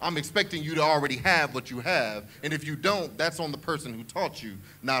 I'm expecting you to already have what you have. And if you don't, that's on the person who taught you,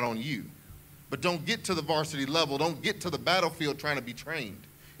 not on you. But don't get to the varsity level. Don't get to the battlefield trying to be trained.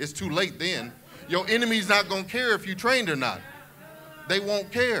 It's too late then. Your enemy's not going to care if you trained or not. They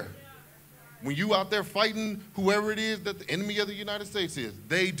won't care. When you out there fighting whoever it is that the enemy of the United States is,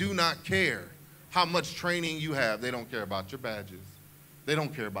 they do not care how much training you have. They don't care about your badges. They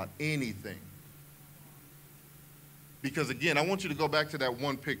don't care about anything. Because again, I want you to go back to that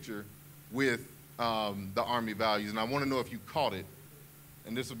one picture with the Army values, and I want to know if you caught it,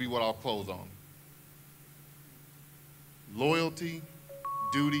 and this will be what I'll close on. Loyalty,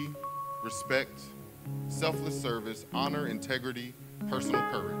 duty, respect, selfless service, honor, integrity, personal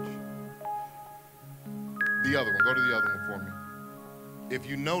courage. The other one, go to the other one for me. If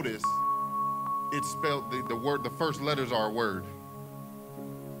you notice, it's spelled, the first letters are a word.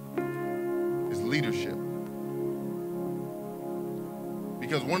 It's leadership.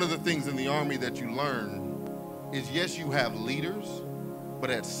 Because one of the things in the Army that you learn is, yes, you have leaders,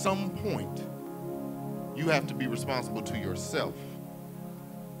 but at some point, you have to be responsible to yourself.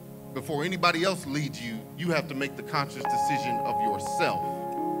 Before anybody else leads you, you have to make the conscious decision of yourself.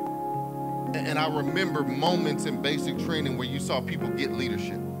 And I remember moments in basic training where you saw people get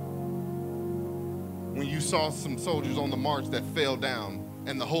leadership. When you saw some soldiers on the march that fell down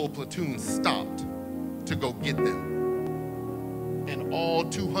and the whole platoon stopped to go get them. And all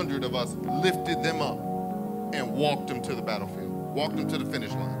 200 of us lifted them up and walked them to the battlefield, walked them to the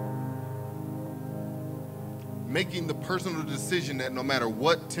finish line. Making the personal decision that no matter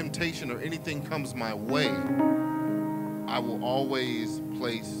what temptation or anything comes my way, I will always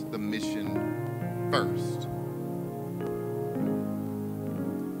place the mission first.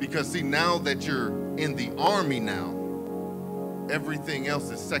 Because see, now that you're in the Army now, everything else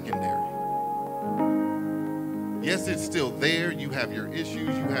is secondary. Yes, it's still there. You have your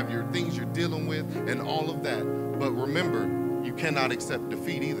issues, you have your things you're dealing with, and all of that. But remember, you cannot accept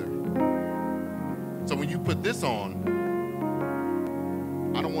defeat either. So when you put this on,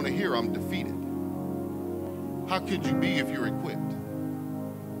 I don't want to hear I'm defeated. How could you be if you're equipped?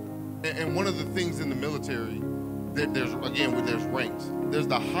 And one of the things in the military, there's ranks. There's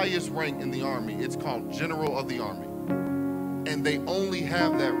the highest rank in the Army. It's called General of the Army. And they only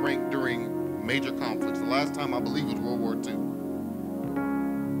have that rank during major conflicts. The last time I believe was World War II.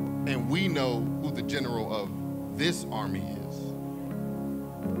 And we know who the general of this Army is.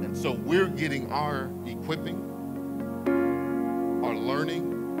 And so we're getting our equipping, our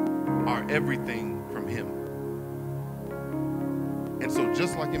learning, our everything from him. And so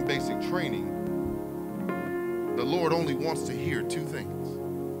just like in basic training, the Lord only wants to hear two things.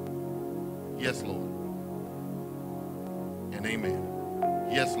 Yes, Lord. And amen.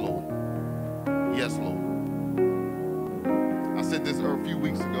 Yes, Lord. Yes, Lord. I said this a few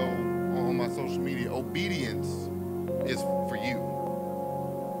weeks ago on my social media. Obedience is for you.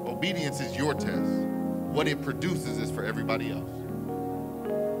 Obedience is your test. What it produces is for everybody else.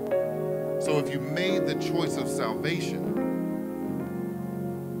 So if you made the choice of salvation,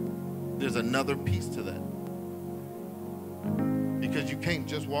 there's another piece to that. Because you can't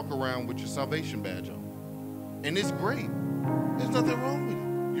just walk around with your salvation badge on. And it's great. There's nothing wrong with it.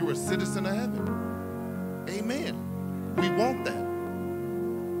 You're a citizen of heaven. Amen. We want that.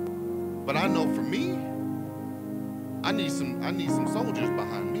 But I know for me, I need some soldiers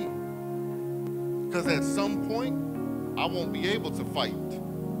behind me. Because at some point, I won't be able to fight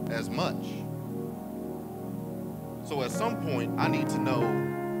as much. So at some point, I need to know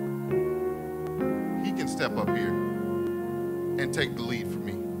he can step up here and take the lead for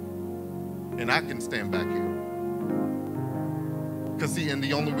me. And I can stand back here. Because see, and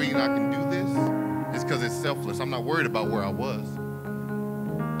the only reason I can do this is because it's selfless. I'm not worried about where I was.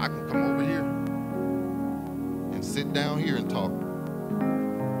 I can come over here and sit down here and talk.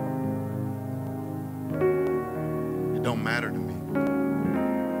 It don't matter to me.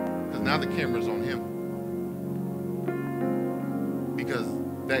 Because now the camera's on him. Because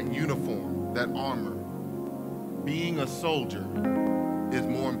that uniform, that armor, being a soldier is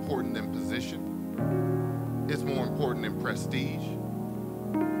more important than position. It's more important than prestige.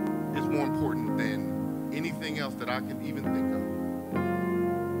 It's more important than anything else that I can even think of.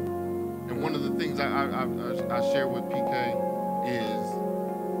 And one of the things I share with PK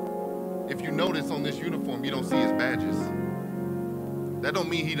If you notice on this uniform, you don't see his badges. That don't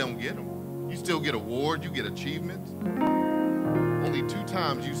mean he don't get them. You still get awards, you get achievements. Only 2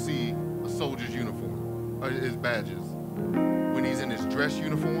 times you see a soldier's uniform, or his badges, when he's in his dress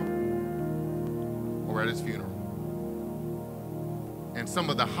uniform or at his funeral. And some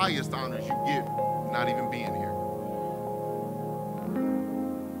of the highest honors you get not even being here.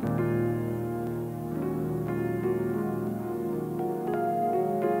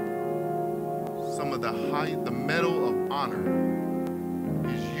 Some of the Medal of Honor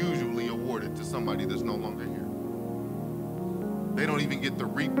is usually awarded to somebody that's no longer here. They don't even get to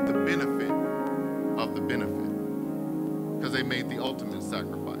reap the benefit of the benefit because they made the ultimate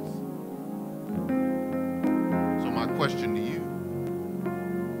sacrifice. So my question to you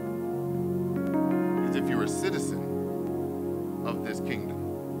is, if you're a citizen of this kingdom,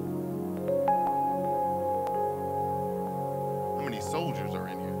 how many soldiers are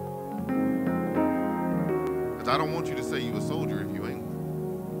in here? Because I don't want you to say you're a soldier if you ain't.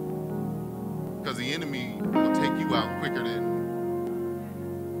 Because the enemy will take you out quicker than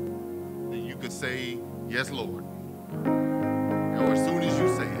you could say, yes, Lord. Or as soon as you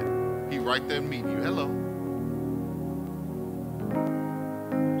say it, he right there meet you. Hello.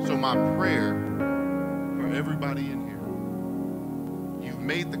 So my prayer for everybody in here, you've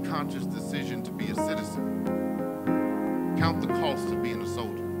made the conscious decision to be a citizen. Count the cost of being a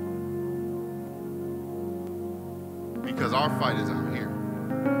soldier. Because our fight is out here.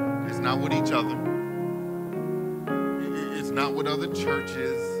 It's not with each other. It's not with other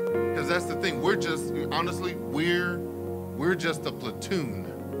churches. Because that's the thing. We're just, honestly, we're just a platoon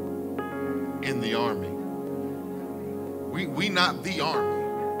in the army. We not the army.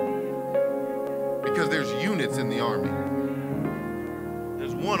 Because there's units in the army.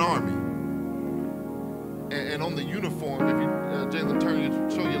 There's one army. And on the uniform, if you, Jalen,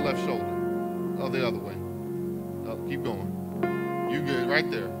 show your left shoulder. Oh, the other way. Oh, keep going. You good, right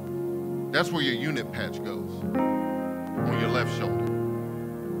there. That's where your unit patch goes. On your left shoulder.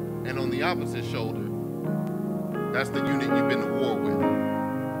 And on the opposite shoulder, that's the unit you've been to war with.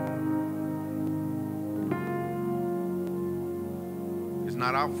 It's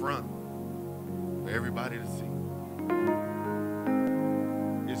not out front for everybody to see.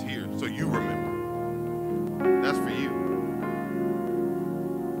 It's here, so you remember. That's for you.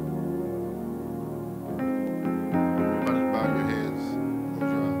 Everybody bow your heads,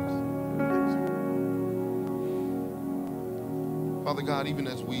 close your eyes. Thanks. Father God, even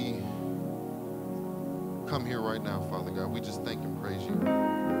as we come here right now, Father God, we just thank and praise you for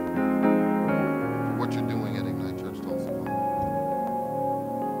what you're doing at Ignite Church Tulsa, Father.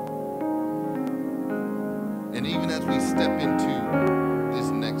 And even as we step into this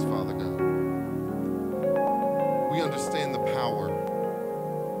next, Father God, we understand the power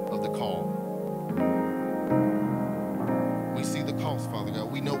of the call. We see the cost, Father God.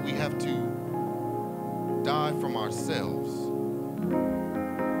 We know we have to die from ourselves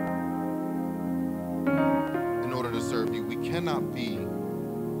in order to serve you. We cannot be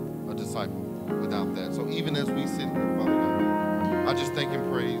a disciple without that. So even as we sit here, Father God, I just thank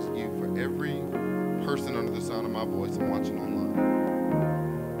and praise you for every person under the sound of my voice and watching online.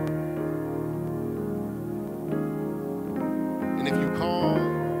 And if you call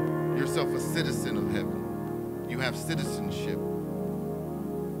yourself a citizen of heaven, you have citizenship.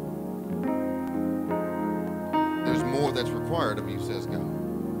 There's more that's required of you, says God.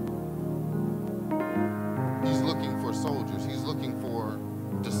 He's looking for soldiers. He's looking for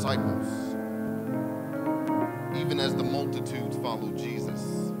disciples. Even as the multitudes followed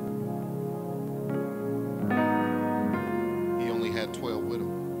Jesus, he only had 12 with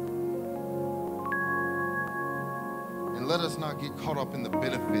him. And let us not get caught up in the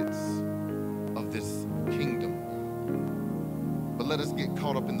benefits of this kingdom, but let us get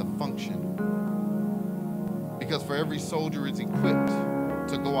caught up in the function. Because for every soldier is equipped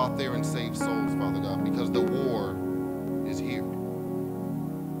to go out there and save souls, Father God, because the war is here.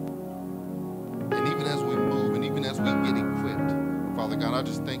 And even as we move and even as we get equipped, Father God, I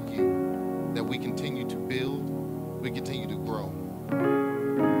just thank you that we continue to build, we continue to grow,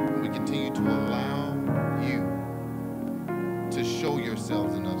 and we continue to allow you to show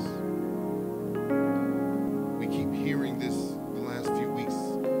yourselves in us. We keep hearing this the last few weeks.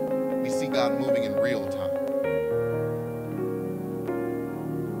 We see God moving in real time.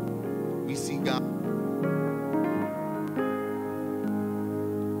 We see God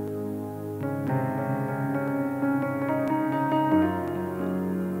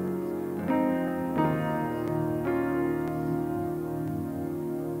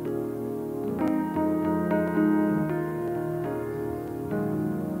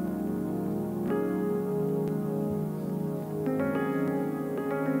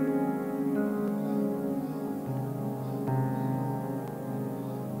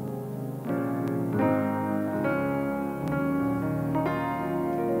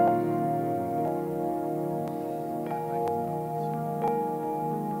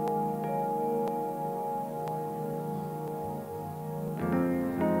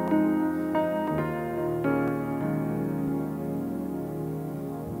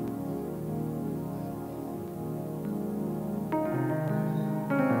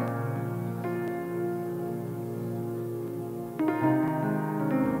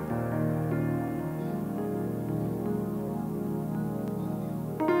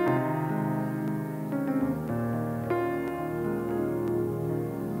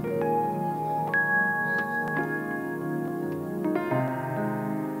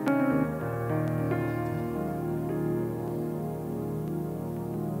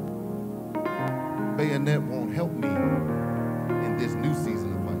bayonet won't help me in this new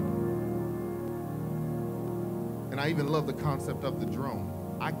season of fighting. And I even love the concept of the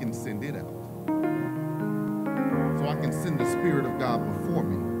drone. I can send it out. So I can send the Spirit of God before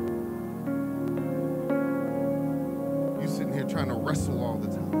me. You sitting here trying to wrestle all the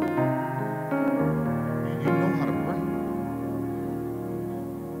time. You know how to pray.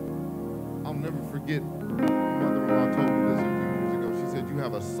 I'll never forget, mother-in-law told me this a few years ago. She said, you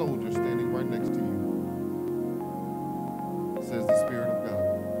have a soldier standing right next to you. Says the Spirit of God.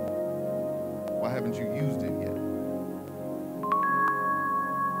 Why haven't you used it yet?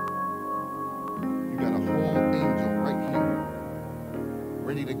 You got a whole angel right here,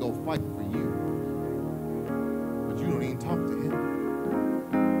 ready to go fight for you. But you don't even talk to him.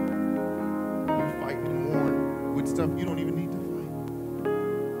 You fight and warn with stuff you don't even need to fight.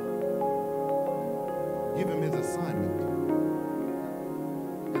 Give him his assignment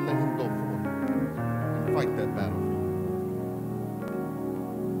and let him go forward and fight that battle for you.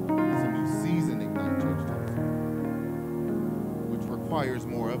 It's a new season, Ignite Church Tulsa, which requires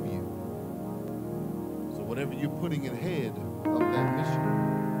more of you. So whatever you're putting ahead of that mission,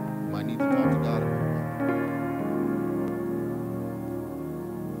 you might need to talk to God about it.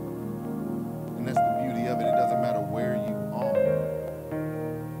 And that's the beauty of it. It doesn't matter where you are.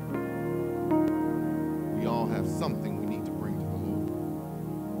 We all have something we need to bring to the Lord.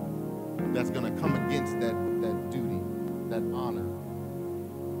 That's going to come against that duty, that honor,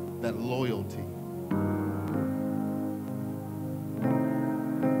 that loyalty.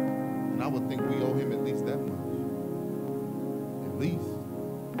 And I would think we owe him at least that much. At least.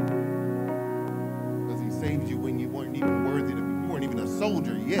 Because he saved you when you weren't even worthy to be. You weren't even a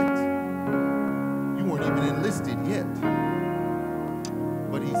soldier yet. You weren't even enlisted yet.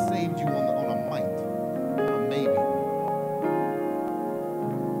 But he saved you on a might, on a maybe.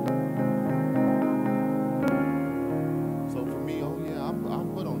 So for me, oh yeah, I'll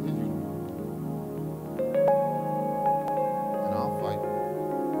put on his uniform. And I'll fight.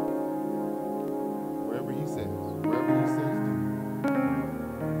 Wherever he says to. I'll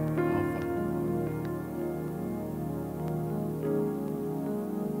fight.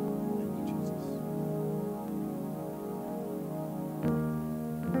 Thank you, Jesus.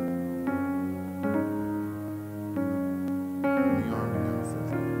 The army now says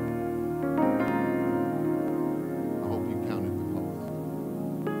that. I hope you counted the cost.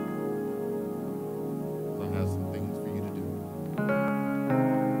 Because I have some things for you to do.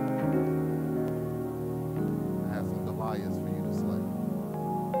 I have some Goliaths for you to slay.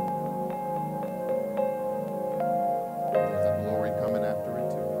 There's a glory coming after it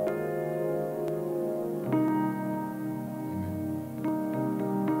too. Amen.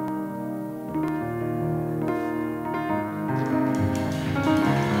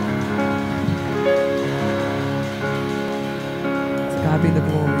 To God be the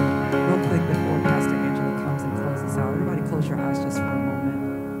glory. Real quick before Pastor Angela comes and closes out, everybody close your eyes just for a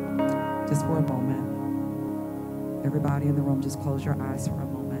moment. Just for a moment. Everybody in the room, just close your eyes for a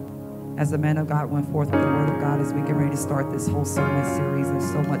moment. As the man of God went forth with the word of God, as we get ready to start this whole sermon series,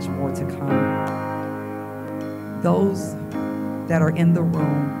 there's so much more to come. Those that are in the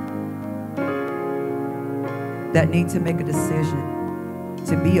room that need to make a decision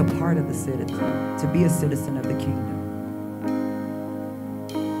to be a part of the citizen, to be a citizen of the kingdom.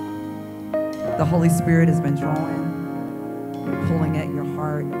 The Holy Spirit has been drawing, pulling at your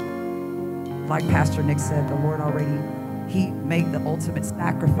heart. Like Pastor Nick said, the Lord already, he made the ultimate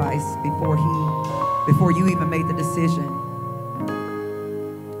sacrifice before you even made the decision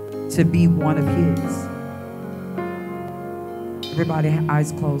to be one of his. Everybody,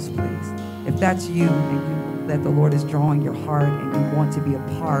 eyes closed, please. If that's you and that the Lord is drawing your heart and you want to be a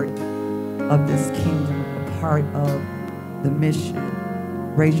part of this kingdom, a part of the mission,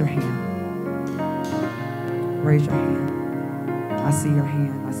 raise your hand. Raise your hand. I see your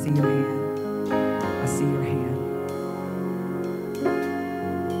hand. I see your hand. I see your hand.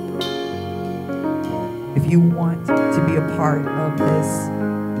 If you want to be a part of this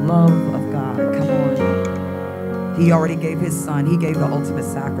love of God, come on. He already gave his son. He gave the ultimate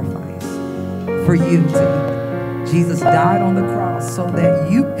sacrifice for you to. Jesus died on the cross so that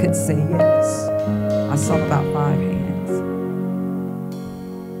you could say yes. I saw about 5 hands.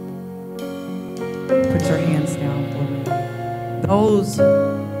 Put your hands down for me. Those,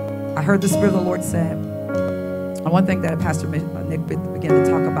 I heard the Spirit of the Lord say, and one thing that Pastor Nick began to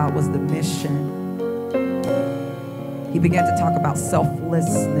talk about was the mission. He began to talk about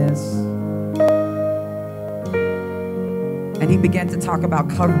selflessness. And he began to talk about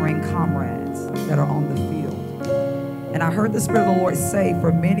covering comrades that are on the field. And I heard the Spirit of the Lord say,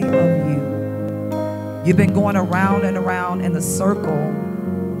 for many of you, You've been going around and around in the circle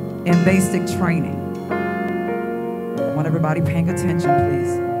in basic training. I want everybody paying attention,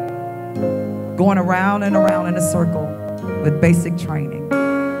 please. Going around and around in a circle with basic training.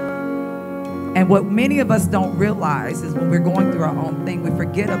 And what many of us don't realize is when we're going through our own thing, we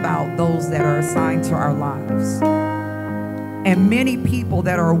forget about those that are assigned to our lives. And many people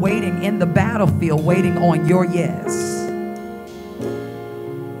that are waiting in the battlefield, waiting on your yes.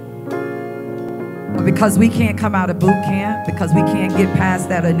 But because we can't come out of boot camp, because we can't get past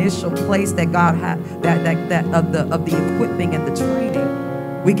that initial place that God had, of the equipping and the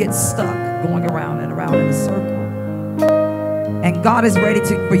training, we get stuck going around and around in a circle. And God is ready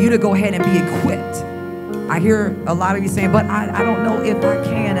for you to go ahead and be equipped. I hear a lot of you saying, but I don't know if I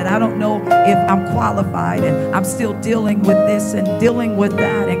can, and I don't know if I'm qualified, and I'm still dealing with this and dealing with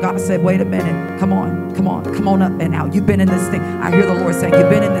that. And God said, wait a minute, come on up and out. You've been in this thing. I hear the Lord saying, you've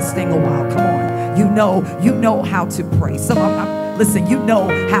been in this thing a while. Come on. You know how to pray. Some of them, listen, you know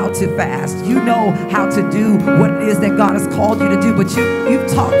how to fast. You know how to do what it is that God has called you to do, but you've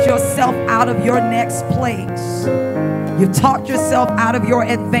talked yourself out of your next place. You've talked yourself out of your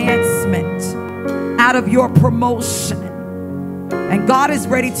advancement, out of your promotion. And God is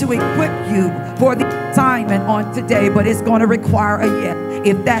ready to equip you for the assignment on today, but it's going to require a yes.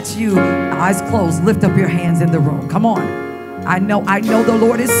 If that's you, eyes closed, lift up your hands in the room. Come on. I know the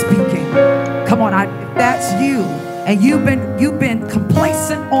Lord is speaking. Come on, if that's you, and you've been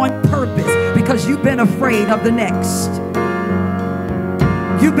complacent on purpose because you've been afraid of the next.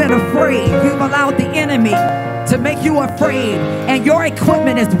 You've been afraid. You've allowed the enemy to make you afraid, and your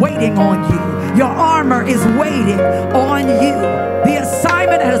equipment is waiting on you. Your armor is waiting on you. The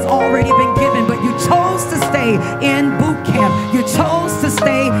assignment has already been given, but you chose to stay in boot camp. You chose to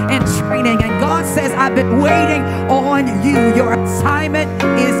stay in training, and God says, I've been waiting on you. Your assignment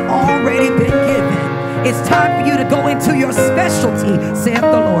is already been given. It's time for you to go into your specialty, saith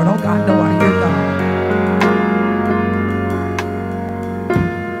the Lord. Oh God, no, I hear God.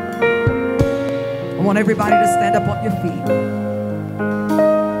 I want everybody to stand up on your feet.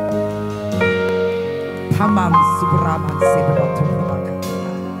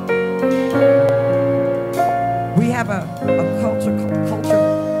 We have a culture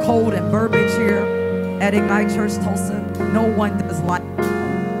code and verbiage here at Ignite Church Tulsa. No one does life.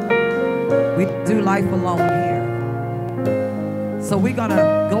 We do life alone here. So we're going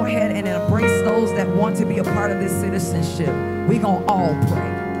to go ahead and embrace those that want to be a part of this citizenship. We're going to all pray.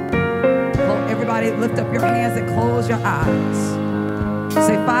 Everybody lift up your hands and close your eyes.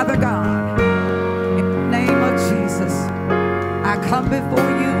 Say, Father God, in the name of Jesus, I come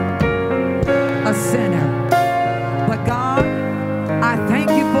before you a sinner. But God, I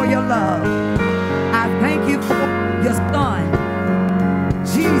thank you for your love. I thank you for your son,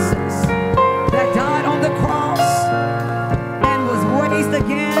 Jesus, that died on the cross and was raised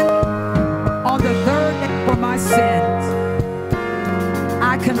again on the third day for my sins.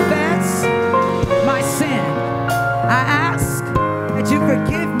 I confess my sin. I ask that you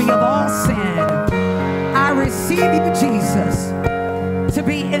forgive me of all sin. I receive you, Jesus, to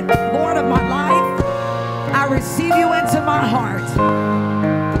be Lord of my life. I receive you into my heart.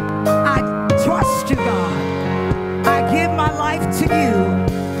 I trust you, God. I give my life to you,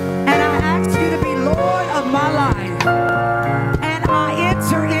 and I ask you to be Lord of my life. And I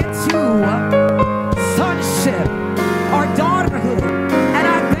enter into sonship or daughterhood. And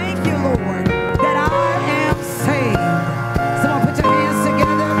I thank you, Lord, that I am saved. Someone put your hands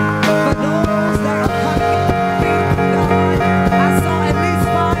together for those that are coming. God, I saw at least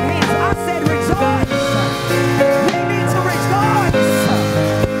 5 hands. I said rejoice. We need to rejoice.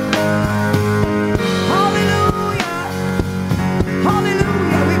 Hallelujah.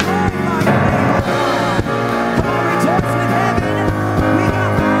 Hallelujah. We glorify your name, oh God. Come on, rejoice with heaven. We got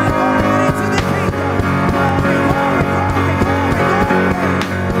 5 more headed to the kingdom. Glory, glory, glory, glory, glory.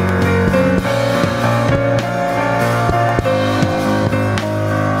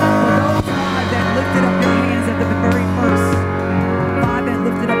 For those 5 that lifted up your hands at the very first, 5 that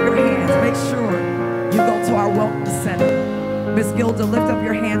lifted up your hands, make sure you go to our welcome center. Miss Gilda, lift up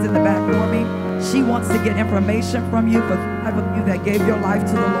your hands in the back for me. She wants to get information from you. For 5 of you that gave your life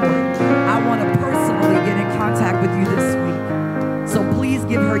to the Lord, I want to personally get in contact with you this week. So please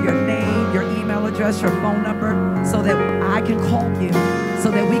give her your name, your email address, your phone number, so that I can call you,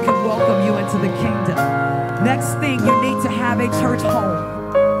 so that we can welcome you into the kingdom. Next thing, you need to have a church home.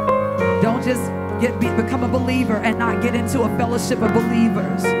 Don't just become a believer and not get into a fellowship of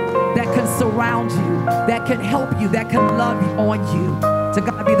believers that can surround you, that can help you, that can love you on you. To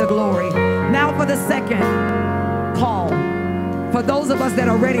God be the glory. Now for the second call. For those of us that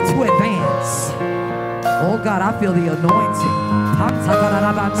are ready to advance. Oh God, I feel the anointing.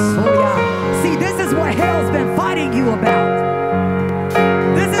 See, this is what hell's been fighting you about.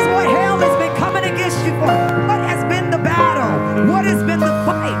 This is what hell has been coming against you for. What has been the battle? What has been the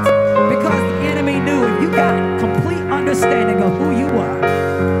fight? Because the enemy knew if you got complete understanding of who you were,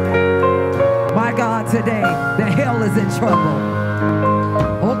 my God, today, the hell is in trouble.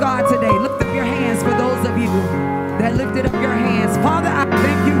 Oh God, today, lift up your hands for those of you that lifted up your hands. Father, I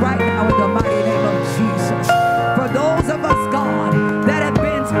thank you right now in the mighty name of Jesus. For those of us, God, that have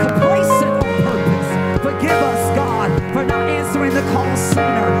been complacent on purpose, forgive us, God, for not answering the call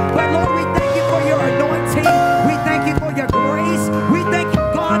sooner. But Lord, we thank you for your anointing. We thank you for your grace. We thank you,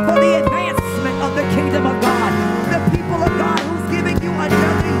 God, for the advancement of the kingdom of God. The people of God who's giving you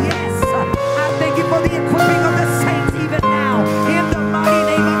another yes. I thank you for the equipping of the saints even now. In the mighty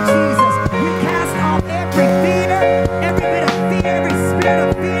name of Jesus, we cast off every fear, every bit of fear, every spirit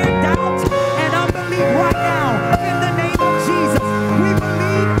of fear, doubt, and unbelief right now. In the name of Jesus, we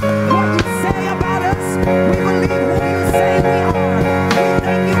believe what you say about us. We believe who you say we are. We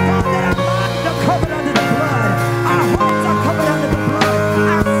thank you, God, that our minds are covered under the blood. Our hearts are covered under the blood.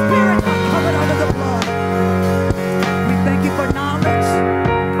 Our spirits are covered under the blood. We thank you for knowledge.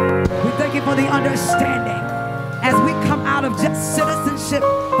 We thank you for the understanding as we come out of just citizenship,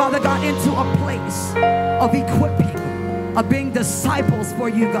 Father God, into a place of equipping, of being disciples for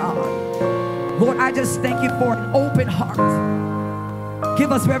you, God. Lord, I just thank you for an open heart.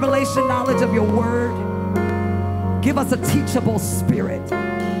 Give us revelation knowledge of your word. Give us a teachable spirit.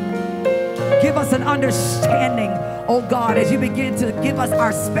 Give us an understanding, oh God, as you begin to give us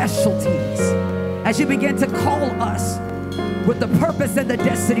our specialties, as you begin to call us with the purpose and the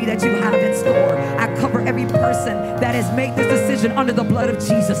destiny that you have in store. I cover every person that has made this decision under the blood of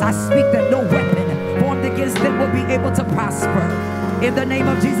Jesus. I speak that no weapon formed against them will be able to prosper. In the name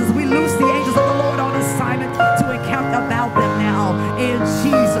of Jesus, we loose the angels of the Lord on assignment to encamp about them now. In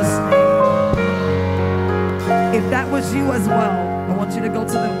Jesus' name. If that was you as well, I want you to go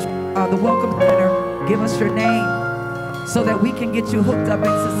to the welcome center. Give us your name so that we can get you hooked up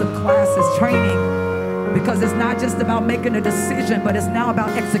into some classes, training. Because it's not just about making a decision, but it's now about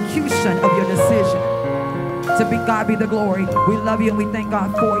execution of your decision. To be God be the glory. We love you and we thank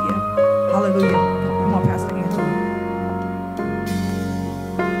God for you. Hallelujah. Come on, Pastor Angela.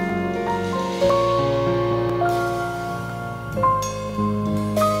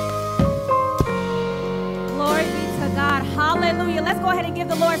 Glory be to God. Hallelujah. Let's go ahead and give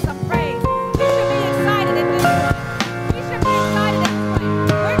the Lord some praise. We should be excited at this point. We should be excited at this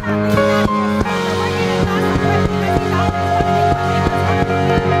point. We're not leaving out here.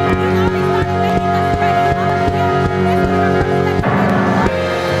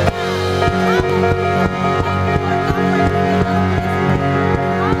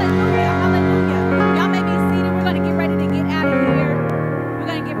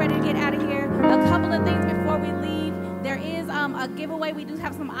 Giveaway. We do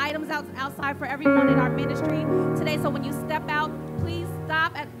have some items outside for everyone in our ministry today. So when you step out, please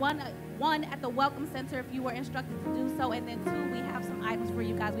stop at one at the welcome center if you were instructed to do so, and then 2, we have some items for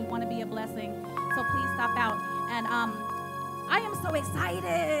you guys. We want to be a blessing, so please stop out. And I am so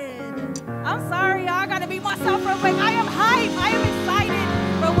excited. I'm sorry, y'all. I gotta be myself real quick. I am hyped. I am excited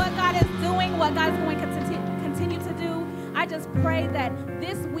for what God is doing, what God is going to continue to do. I just pray that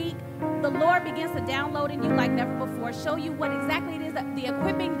this week the Lord begins to download in you like never before. Show you what exactly it is, the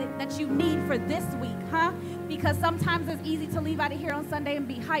equipping that you need for this week, huh? Because sometimes it's easy to leave out of here on Sunday and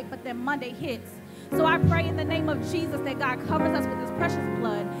be hyped, but then Monday hits. So I pray in the name of Jesus that God covers us with his precious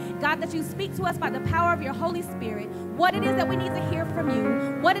blood. God, that you speak to us by the power of your Holy Spirit, what it is that we need to hear from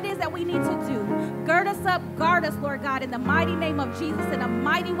you, what it is that we need to do. Gird us up, guard us, Lord God, in the mighty name of Jesus, in a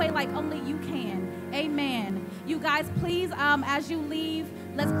mighty way like only you can. Amen. You guys, please, as you leave,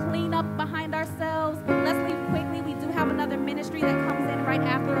 let's clean up behind ourselves. Let's leave quickly. We do have another ministry that comes in right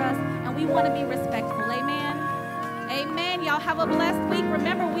after us, and we want to be respectful. Amen. Amen. Y'all have a blessed week.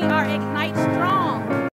 Remember, we are Ignite Strong.